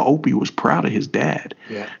could tell Opie was proud of his dad.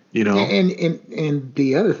 Yeah. You know? And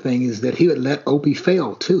the other thing is that he would let Opie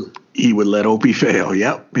fail too. He would let Opie fail.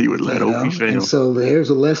 Yep, he would let Opie And fail. so there's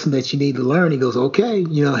a lesson that you need to learn. He goes, okay,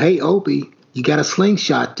 hey, Opie, you got a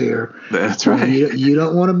slingshot there. That's right. You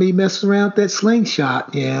don't want to be messing around with that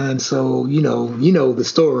slingshot. Yeah, and so, you know the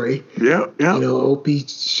story. Yep. Opie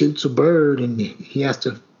shoots a bird and he has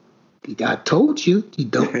to, I told you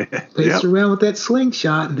don't mess around with that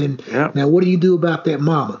slingshot. And then, now what do you do about that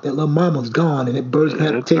mama? That little mama's gone and that bird's going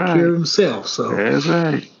to have to take care of himself. So that's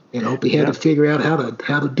right. And Opie had to figure out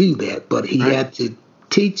how to do that. But he had to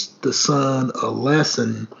teach the son a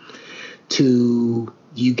lesson to,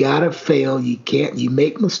 you got to fail. You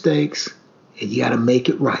make mistakes and you got to make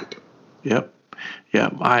it right. Yep. Yeah,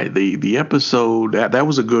 the episode that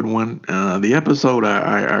was a good one. The episode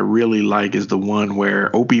I really like is the one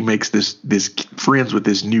where Opie makes this friends with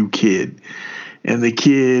this new kid, and the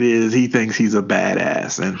kid he thinks he's a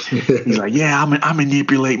badass, and he's like, yeah, I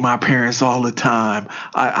manipulate my parents all the time.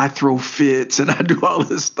 I throw fits and I do all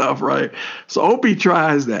this stuff, right? So Opie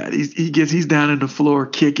tries that. He's down in the floor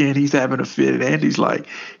kicking. He's having a fit, and Andy's like,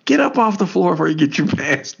 get up off the floor before you get your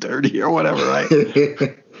pants dirty or whatever,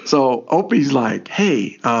 right? So Opie's like,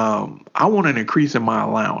 hey, I want an increase in my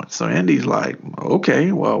allowance. So Andy's like,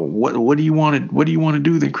 okay, well, what do you want to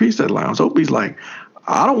do to increase that allowance? Opie's like,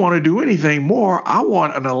 I don't want to do anything more. I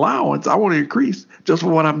want an allowance. I want to increase just for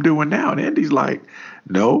what I'm doing now. And Andy's like,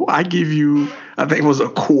 no, I give you, I think it was a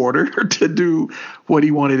quarter to do what he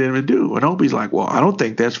wanted him to do. And Opie's like, well, I don't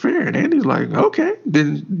think that's fair. And Andy's like, okay,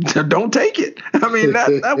 then don't take it. I mean,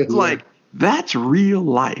 that was like, that's real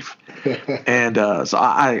life. And so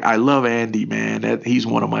I love Andy, man. He's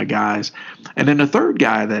one of my guys. And then the third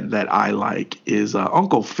guy that I like is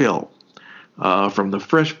Uncle Phil from the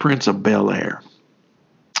Fresh Prince of Bel-Air.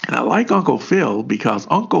 And I like Uncle Phil because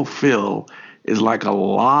Uncle Phil is like a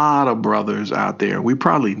lot of brothers out there. We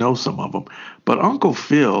probably know some of them. But Uncle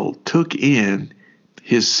Phil took in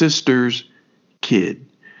his sister's kid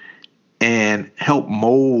and helped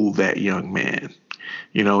mold that young man.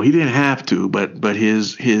 He didn't have to, but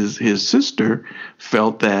his sister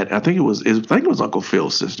felt that I think it was Uncle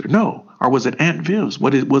Phil's sister. No, or was it Aunt Viv's?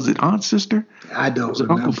 Was it Aunt's sister? I don't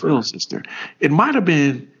remember. Uncle Phil's sister. It might have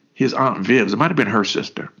been his Aunt Viv's. It might have been her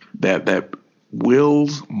sister. That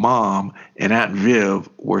Will's mom and Aunt Viv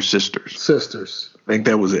were sisters. I think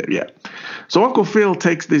that was it. Yeah. So Uncle Phil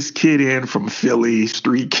takes this kid in from Philly,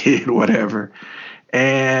 street kid, whatever.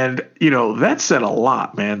 And, that said a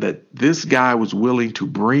lot, man, that this guy was willing to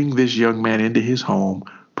bring this young man into his home,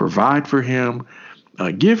 provide for him,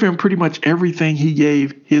 give him pretty much everything he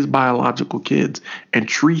gave his biological kids, and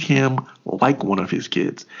treat him like one of his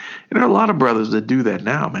kids. And there are a lot of brothers that do that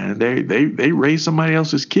now, man. They raise somebody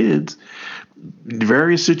else's kids in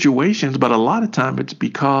various situations, but a lot of time it's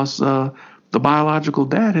because the biological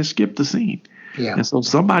dad has skipped the scene. Yeah. And so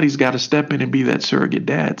somebody's got to step in and be that surrogate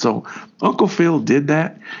dad. So Uncle Phil did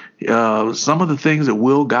that. Some of the things that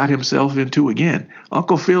Will got himself into, again,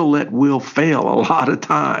 Uncle Phil let Will fail a lot of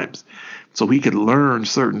times so he could learn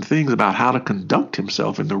certain things about how to conduct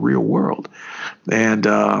himself in the real world. And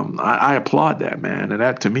I applaud that, man. And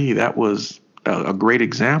that, to me, that was a great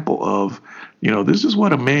example of, this is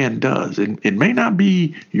what a man does. And it may not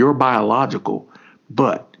be your biological,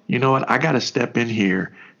 but you know what? I got to step in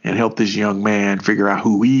here and help this young man figure out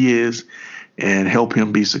who he is and help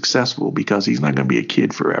him be successful, because he's not going to be a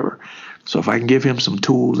kid forever. So if I can give him some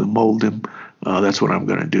tools and mold him, that's what I'm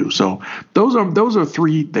going to do. So those are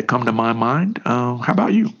three that come to my mind. How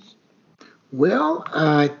about you? Well,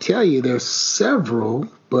 I tell you, there's several,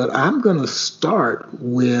 but I'm going to start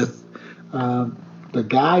with the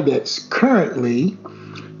guy that's currently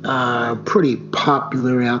pretty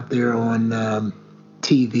popular out there on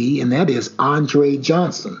TV, and that is Andre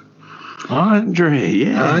Johnson.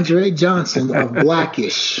 Andre Johnson of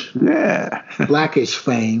Blackish. Yeah. Blackish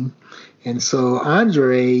fame. And so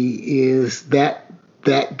Andre is that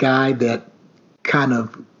guy that kind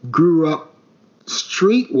of grew up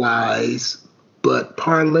streetwise, but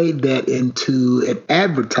parlayed that into an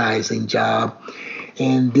advertising job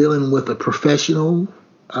and dealing with a professional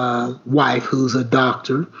wife who's a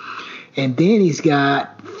doctor. And then he's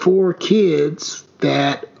got 4 kids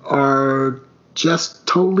that are just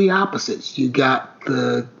totally opposites. You got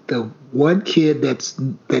the one kid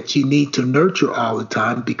that you need to nurture all the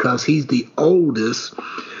time because he's the oldest,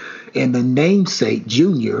 and the namesake,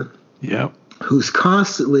 Junior, who's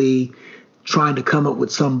constantly trying to come up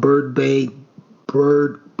with some bird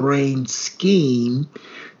brain scheme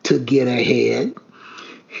to get ahead.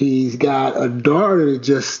 He's got a daughter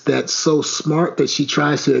that's so smart that she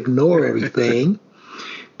tries to ignore everything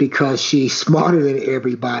because she's smarter than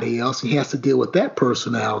everybody else, and he has to deal with that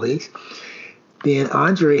personality. Then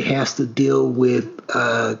Andre has to deal with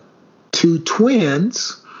two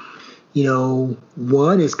twins.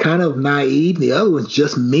 One is kind of naive, the other one's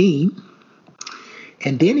just mean.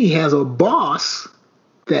 And then he has a boss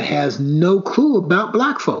that has no clue about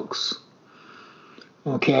black folks.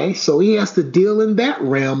 Okay, so he has to deal in that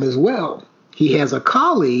realm as well. He has a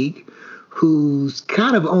colleague who's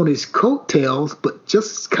kind of on his coattails, but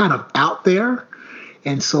just kind of out there.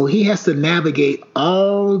 And so he has to navigate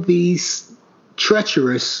all these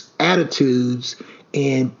treacherous attitudes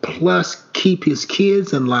and plus keep his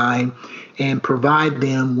kids in line and provide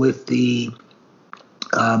them with the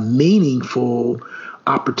meaningful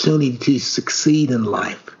opportunity to succeed in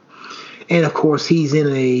life. And of course, he's in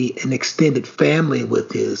an extended family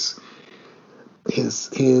with his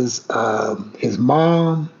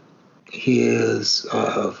mom, his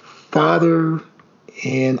father,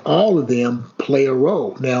 and all of them play a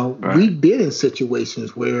role. Now, right. We've been in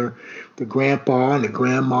situations where the grandpa and the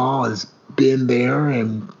grandma has been there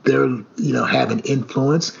and they're, having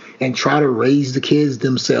influence and try to raise the kids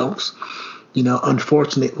themselves.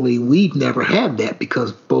 Unfortunately, we've never had that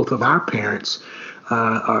because both of our parents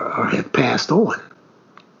have passed on.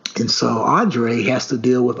 And so Andre has to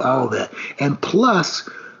deal with all that. And plus,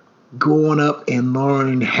 growing up and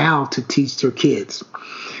learning how to teach their kids.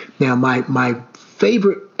 Now, my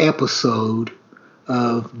favorite episode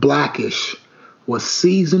of Blackish was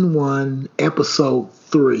season 1, episode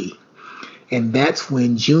 3. And that's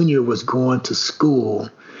when Junior was going to school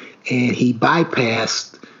and he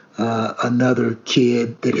bypassed another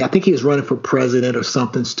kid that I think he was running for president or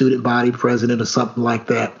something, student body president or something like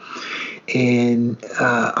that. And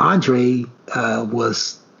Andre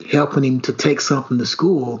was helping him to take something to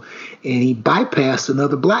school, and he bypassed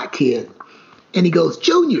another black kid. And he goes,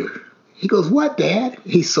 Junior. He goes, what, Dad?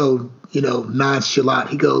 He's so, nonchalant.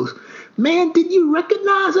 He goes, man, did you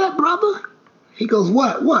recognize that brother? He goes,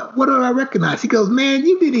 what? What did I recognize? He goes, man,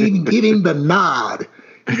 you didn't even give him the nod.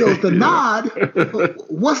 He goes, the nod?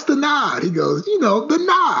 What's the nod? He goes, the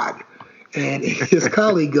nod. And his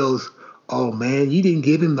colleague goes, oh, man, you didn't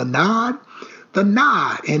give him the nod? The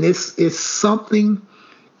nod. And it's something,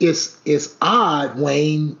 it's odd,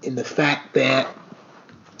 Wayne, in the fact that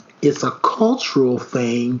it's a cultural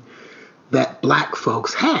thing that black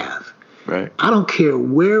folks have. Right. I don't care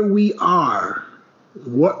where we are,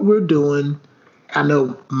 what we're doing. I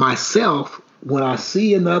know myself, when I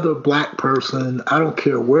see another black person, I don't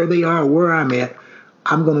care where they are, where I'm at,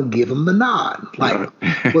 I'm going to give them the nod. Like,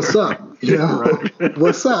 right. What's up? Right.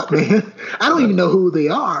 What's up, man? I don't even know who they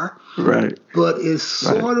are. Right. But it's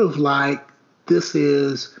sort of like this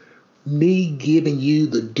is me giving you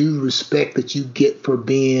the due respect that you get for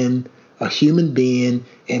being a human being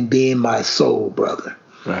and being my soul brother.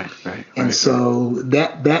 Right. And so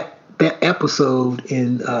that episode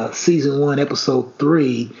in season 1, episode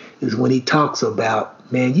 3 is when he talks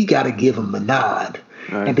about, man, you got to give him a nod.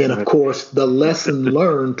 Right. And then, of course, the lesson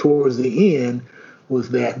learned towards the end was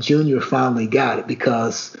that Junior finally got it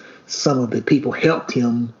because some of the people helped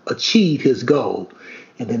him achieve his goal.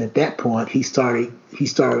 And then at that point, he started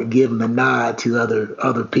giving a nod to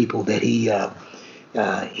other people that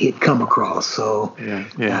he'd come across. So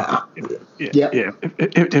yeah.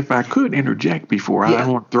 If I could interject before, I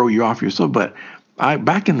don't want to throw you off yourself, but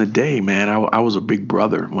back in the day, man, I was a big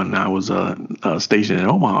brother when I was stationed in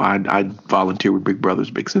Omaha. I volunteered with Big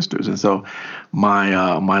Brothers Big Sisters, and so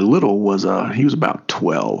my little was he was about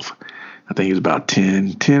 12. I think he was about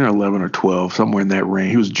 10 or 11 or 12, somewhere in that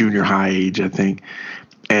range. He was junior high age, I think,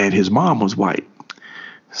 and his mom was white.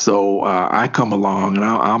 So I come along and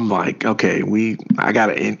I'm like, okay, I got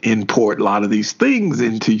to import a lot of these things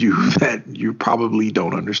into you that you probably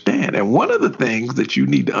don't understand. And one of the things that you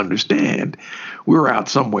need to understand, we were out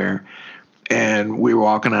somewhere and we were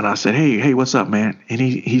walking and I said, hey, what's up, man? And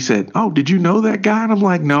he said, oh, did you know that guy? And I'm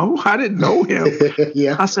like, no, I didn't know him.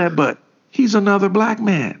 Yeah. I said, but he's another black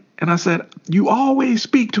man. And I said, you always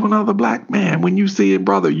speak to another black man. When you see a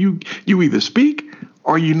brother, you either speak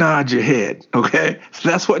or you nod your head, okay? So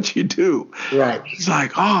that's what you do. Right. He's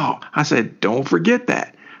like, oh. I said, don't forget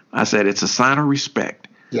that. I said, it's a sign of respect.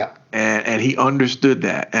 Yeah. And he understood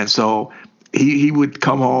that. And so he would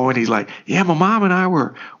come home and he's like, yeah, my mom and I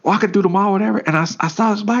were walking through the mall, whatever, and I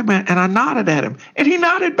saw this black man and I nodded at him and he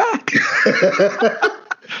nodded back.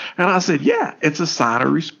 And I said, yeah, it's a sign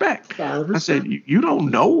of respect. I said, you don't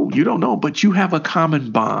know, but you have a common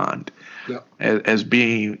bond. Yep. As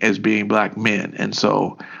being black men. And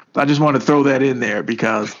so I just want to throw that in there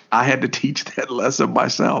because I had to teach that lesson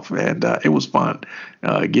myself, and it was fun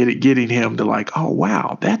getting him to like, oh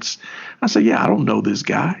wow, I said, yeah, I don't know this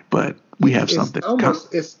guy, but we have something.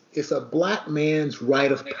 It's a black man's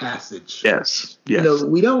rite of passage. Yes.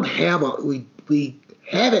 We don't have we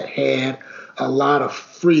haven't had a lot of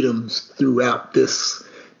freedoms throughout this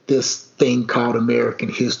thing called American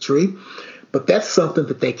history, but that's something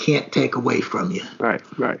that they can't take away from you. Right,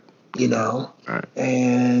 right. You know, right.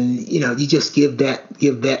 And you just give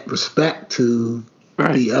that respect to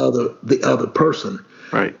right. the other person,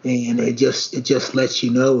 right? And it just lets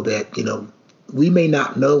you know that we may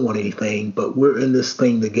not know on anything, but we're in this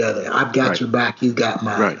thing together. I've got your back, you got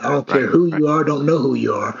mine. Right. I don't care who you are, don't know who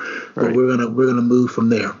you are, but we're gonna move from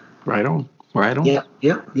there. Right on. Right on.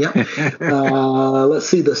 Yeah. Let's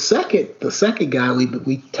see, the second guy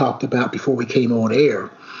we talked about before we came on air,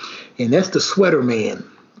 and that's the Sweater Man.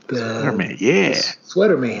 Sweater Man, yeah.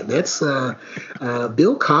 Sweater Man. That's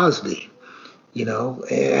Bill Cosby.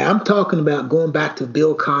 And I'm talking about going back to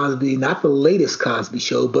Bill Cosby, not the latest Cosby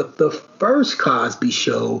Show, but the first Cosby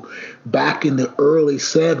Show back in the early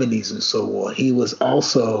 70s and so on. He was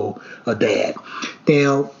also a dad.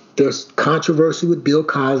 Now, there's controversy with Bill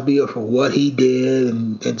Cosby for what he did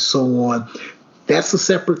and so on. That's a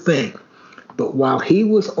separate thing. But while he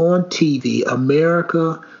was on TV,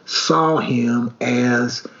 America saw him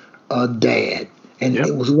as a dad. And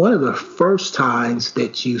It was one of the first times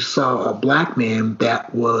that you saw a black man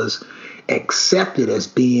that was accepted as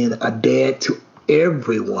being a dad to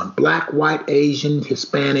everyone. Black, white, Asian,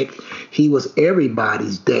 Hispanic. He was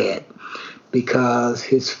everybody's dad because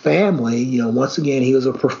his family, once again, he was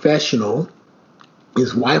a professional.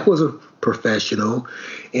 His wife was a professional.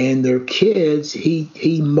 And their kids,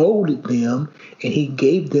 he molded them and he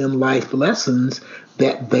gave them life lessons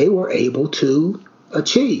that they were able to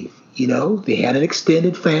achieve. They had an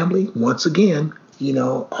extended family. Once again,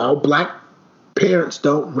 all black parents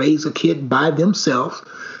don't raise a kid by themselves.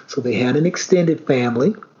 So they had an extended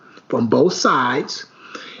family from both sides,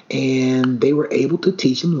 and they were able to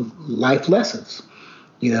teach them life lessons.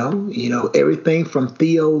 Everything from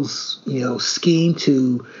Theo's, scheme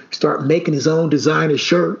to start making his own designer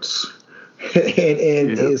shirts.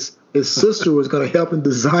 and his sister was going to help him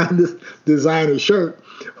design this designer shirt.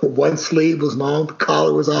 One sleeve was long, the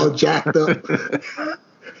collar was all jacked up, and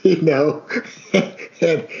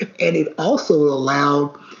it also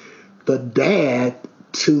allowed the dad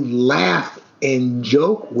to laugh and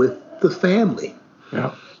joke with the family.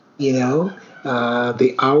 Yeah.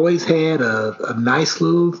 They always had a nice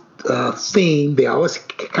little theme. They always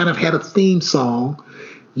kind of had a theme song,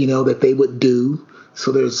 that they would do.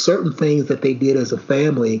 So there's certain things that they did as a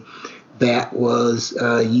family that was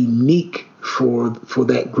unique for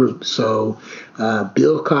that group. So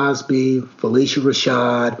Bill Cosby, Felicia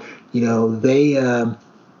Rashad, they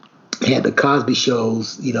had the Cosby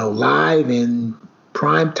shows, live in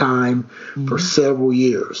prime time for several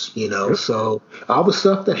years, So all the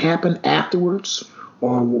stuff that happened afterwards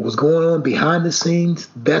or what was going on behind the scenes,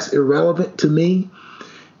 that's irrelevant to me.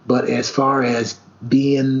 But as far as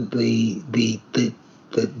being the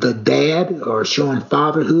dad or showing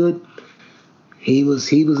fatherhood, he was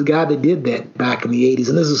the guy that did that back in the 80s.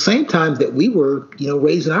 And it's the same time that we were,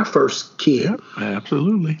 raising our first kid. Yep,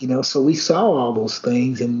 absolutely. So we saw all those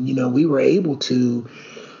things and, we were able to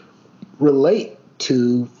relate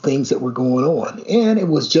to things that were going on. And it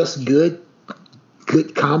was just good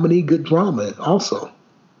comedy, good drama also.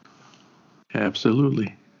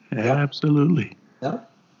 Absolutely. Absolutely. Yeah.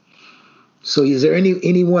 So is there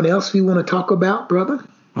anyone else we want to talk about, brother?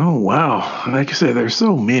 Oh, wow. Like I said, there's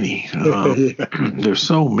so many. There's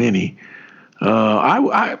so many.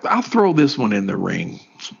 I'll throw this one in the ring.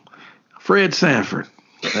 Fred Sanford.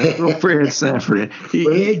 Let's throw Fred Sanford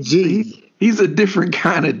in. He's a different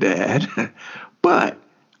kind of dad. But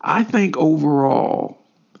I think overall,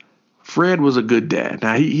 Fred was a good dad.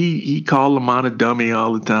 Now, he called Lamont a dummy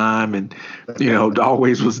all the time and,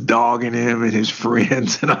 always was dogging him and his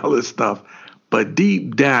friends and all this stuff. But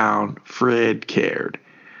deep down, Fred cared.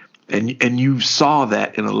 And you saw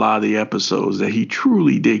that in a lot of the episodes that he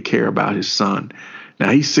truly did care about his son. Now,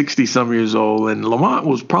 he's 60-some years old, and Lamont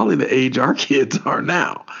was probably the age our kids are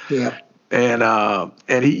now. Yeah. And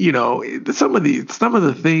he, some of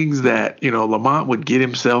the things that, Lamont would get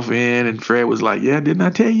himself in, and Fred was like, yeah, didn't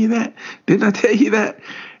I tell you that? Didn't I tell you that?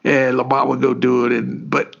 And Lamont would go do it.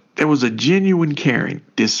 But there was a genuine caring,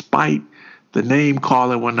 despite the name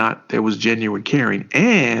calling and whatnot, there was genuine caring.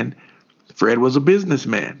 And Fred was a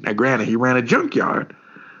businessman. Now, granted, he ran a junkyard,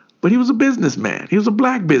 but he was a businessman. He was a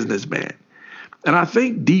black businessman. And I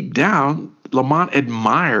think deep down, Lamont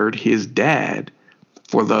admired his dad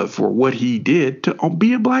for what he did to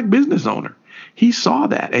be a black business owner. He saw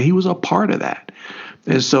that, and he was a part of that.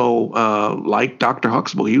 And so, like Dr.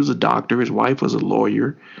 Huxtable, he was a doctor. His wife was a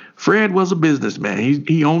lawyer. Fred was a businessman.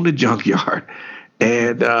 He owned a junkyard.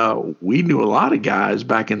 And we knew a lot of guys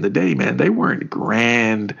back in the day, man. They weren't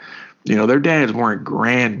grand, their dads weren't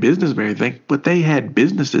grand businessmen or anything, but they had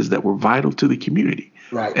businesses that were vital to the community.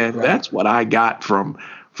 Right. And right. that's what I got from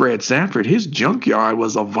Fred Sanford. His junkyard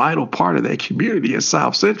was a vital part of that community in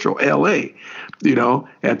South Central LA.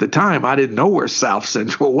 At the time, I didn't know where South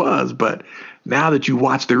Central was, but now that you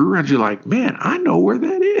watch the reruns, you're like, man, I know where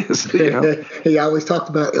that is. He always talked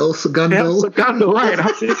about El Segundo. El Segundo, right?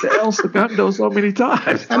 I've been to El Segundo so many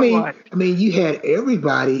times. I mean, you had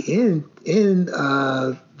everybody in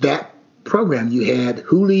that program. You had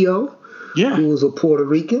Julio, who was a Puerto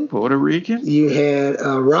Rican. You had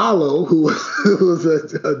Rollo, who was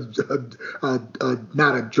a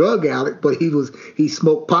not a drug addict, but he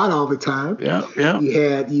smoked pot all the time. Yeah. You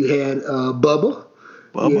had Bubba.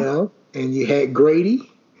 And you had Grady,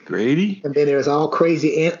 and then there's all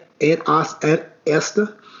crazy Aunt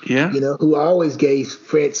Esther, who always gave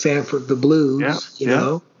Fred Sanford the blues,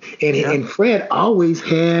 and Fred always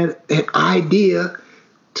had an idea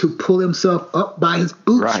to pull himself up by his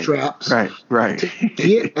bootstraps, right, to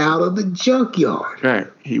get out of the junkyard. Right,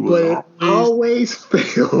 he was always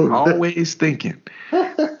failed. Always thinking.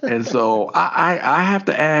 And so I have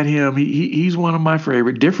to add him. He's one of my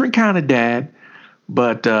favorite. Different kind of dad.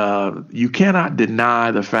 But you cannot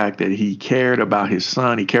deny the fact that he cared about his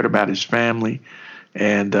son. He cared about his family,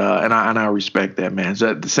 and I respect that, man.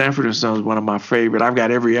 So the Sanford and Son is one of my favorite. I've got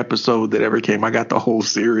every episode that ever came. I got the whole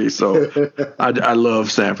series, so I love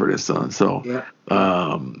Sanford and Son. So,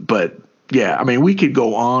 but yeah, I mean, we could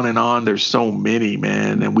go on and on. There's so many,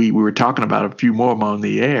 man, and we were talking about a few more of them on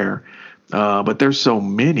the air, but there's so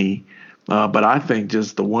many. But I think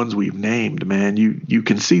just the ones we've named, man, you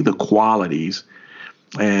can see the qualities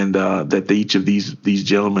and that each of these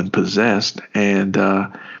gentlemen possessed. And,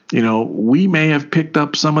 we may have picked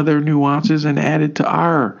up some of their nuances and added to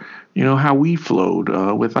our, how we flowed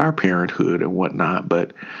with our parenthood and whatnot.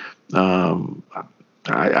 But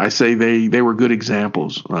I say they were good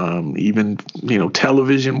examples. Even,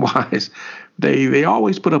 television-wise, they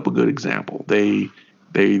always put up a good example. They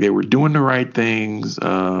were doing the right things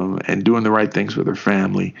and doing the right things for their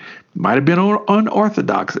family. Might have been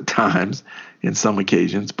unorthodox at times in some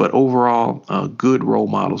occasions, but overall, good role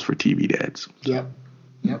models for TV dads. Yep.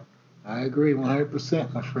 I agree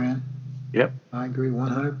 100%, my friend. Yep. I agree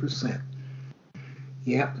 100%.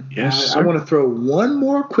 Yep. Yes, I want to throw one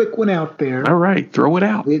more quick one out there. All right, throw it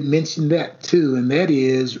out. We mentioned that too, and that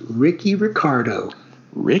is Ricky Ricardo.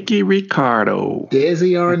 Ricky Ricardo.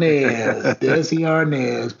 Desi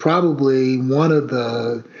Arnaz, probably one of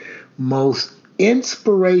the most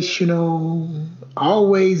inspirational,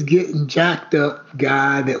 always getting jacked up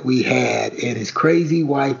guy that we had, and his crazy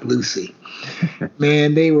wife, Lucy.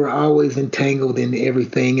 Man, they were always entangled in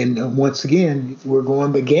everything. And once again, we're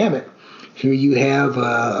going the gamut. Here you have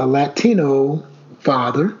a Latino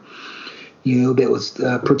father, that was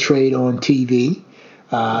portrayed on TV.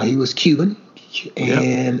 He was Cuban.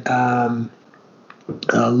 And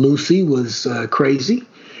Lucy was crazy,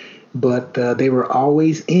 but they were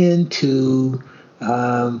always into,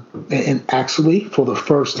 and actually for the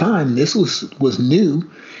first time, this was new,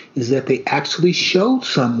 is that they actually showed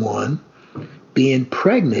someone being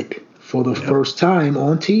pregnant for the first time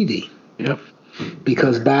on TV. Yep.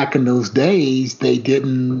 Because back in those days, they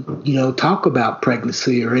didn't, talk about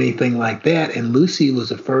pregnancy or anything like that. And Lucy was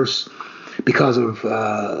the first, because of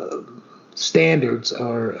standards,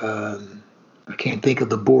 or I can't think of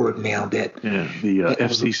the board now that. Yeah, the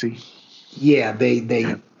FCC.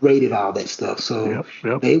 They rated all that stuff. So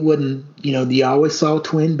they wouldn't, you always saw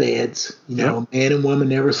twin beds. Man and woman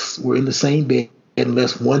never were in the same bed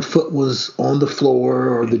unless one foot was on the floor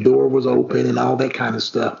or the door was open and all that kind of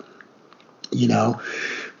stuff.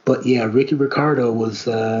 But yeah, Ricky Ricardo was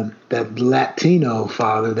that Latino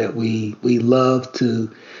father that we love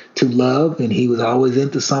to love, and he was always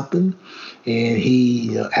into something. And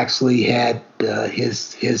he actually had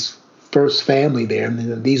his first family there.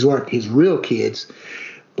 And these weren't his real kids,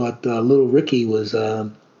 but little Ricky was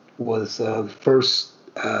first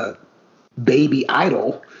baby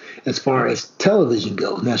idol as far as television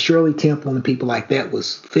goes. Now Shirley Temple and people like that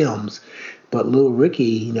was films, but little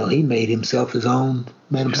Ricky, he made himself his own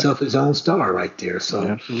star right there.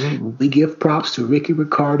 So we give props to Ricky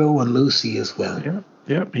Ricardo and Lucy as well.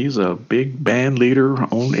 Yep, he's a big band leader.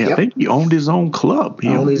 I think he owned his own club. He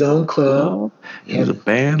owned his own club. He was a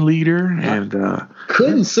band leader and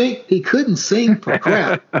couldn't sing. He couldn't sing for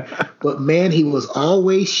crap, but man, he was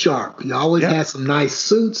always sharp. He always had some nice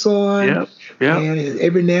suits on. Yep. And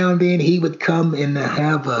every now and then he would come and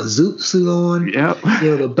have a zoot suit on. Yep.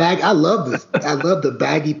 The bag. I love the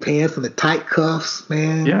baggy pants and the tight cuffs. Man,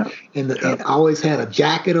 man. Yeah. And always had a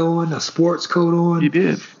jacket on, a sports coat on. He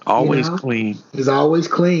did. Always clean. He's always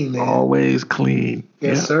clean, man. Always clean.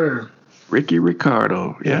 Yes, sir. Ricky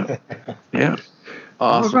Ricardo. Yeah. Yeah.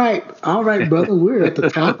 Awesome. All right, brother. We're at the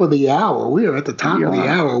top of the hour.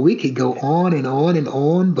 We could go on and on and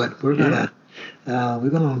on, but we're gonna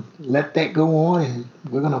let that go on, and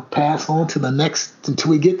we're gonna pass on to the next until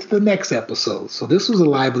we get to the next episode. So this was a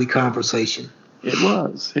lively conversation.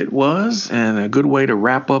 It was, and a good way to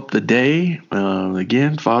wrap up the day.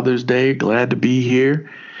 Again, Father's Day. Glad to be here,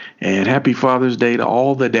 and happy Father's Day to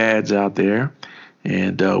all the dads out there.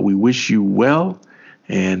 And we wish you well.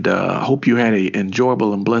 And hope you had a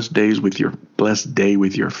enjoyable and blessed day with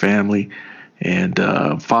your family. And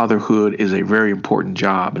fatherhood is a very important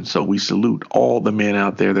job. And so we salute all the men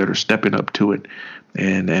out there that are stepping up to it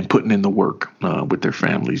and putting in the work with their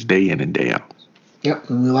families day in and day out. Yep.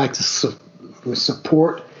 And we like to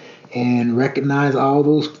support and recognize all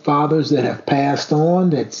those fathers that have passed on,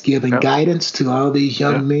 that's given guidance to all these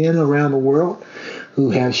young men around the world who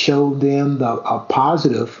have showed them a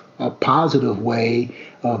positive way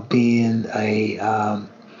of being a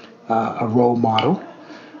role model,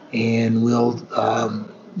 and we'll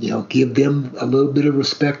give them a little bit of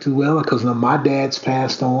respect as well, because my dad's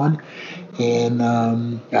passed on, and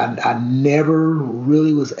I never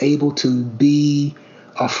really was able to be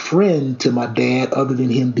a friend to my dad other than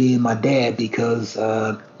him being my dad, because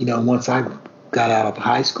once I got out of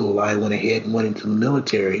high school, I went ahead and went into the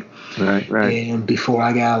military. Right. And before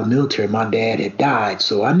I got out of the military, my dad had died.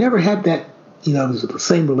 So I never had that, the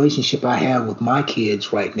same relationship I have with my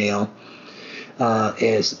kids right now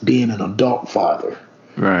as being an adult father.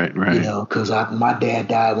 Right. Because my dad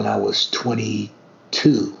died when I was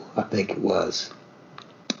 22, I think it was.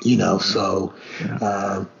 So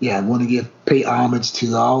I want to pay homage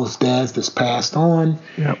to all those dads that's passed on.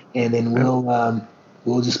 Yep. And then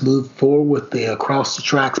we'll just move forward with the Across the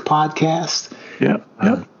Tracks podcast. Yep.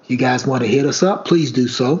 If you guys want to hit us up, please do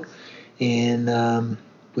so. And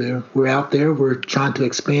we're out there. We're trying to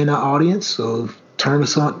expand our audience. So turn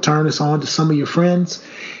us on to some of your friends,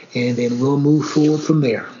 and then we'll move forward from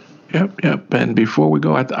there. Yep. And before we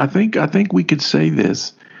go, I think we could say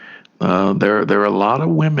this. There are a lot of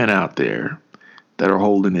women out there that are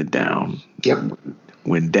holding it down. Yep.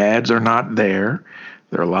 When dads are not there,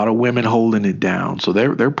 there are a lot of women holding it down. So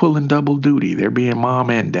they're pulling double duty. They're being mom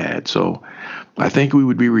and dad. So I think we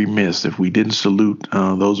would be remiss if we didn't salute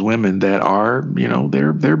those women that are,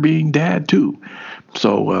 they're being dad too.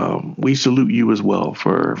 So we salute you as well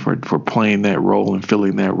for playing that role and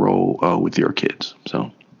filling that role with your kids.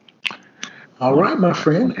 So. All right, my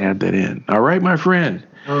friend. Add that in. All right, my friend.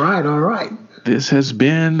 All right. This has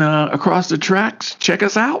been Across the Tracks. Check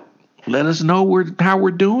us out. Let us know how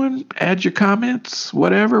we're doing. Add your comments,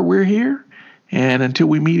 whatever. We're here. And until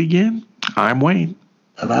we meet again, I'm Wayne.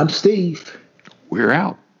 And I'm Steve. We're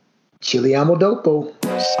out. Chiliamo Dopo.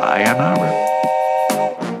 Sayonara.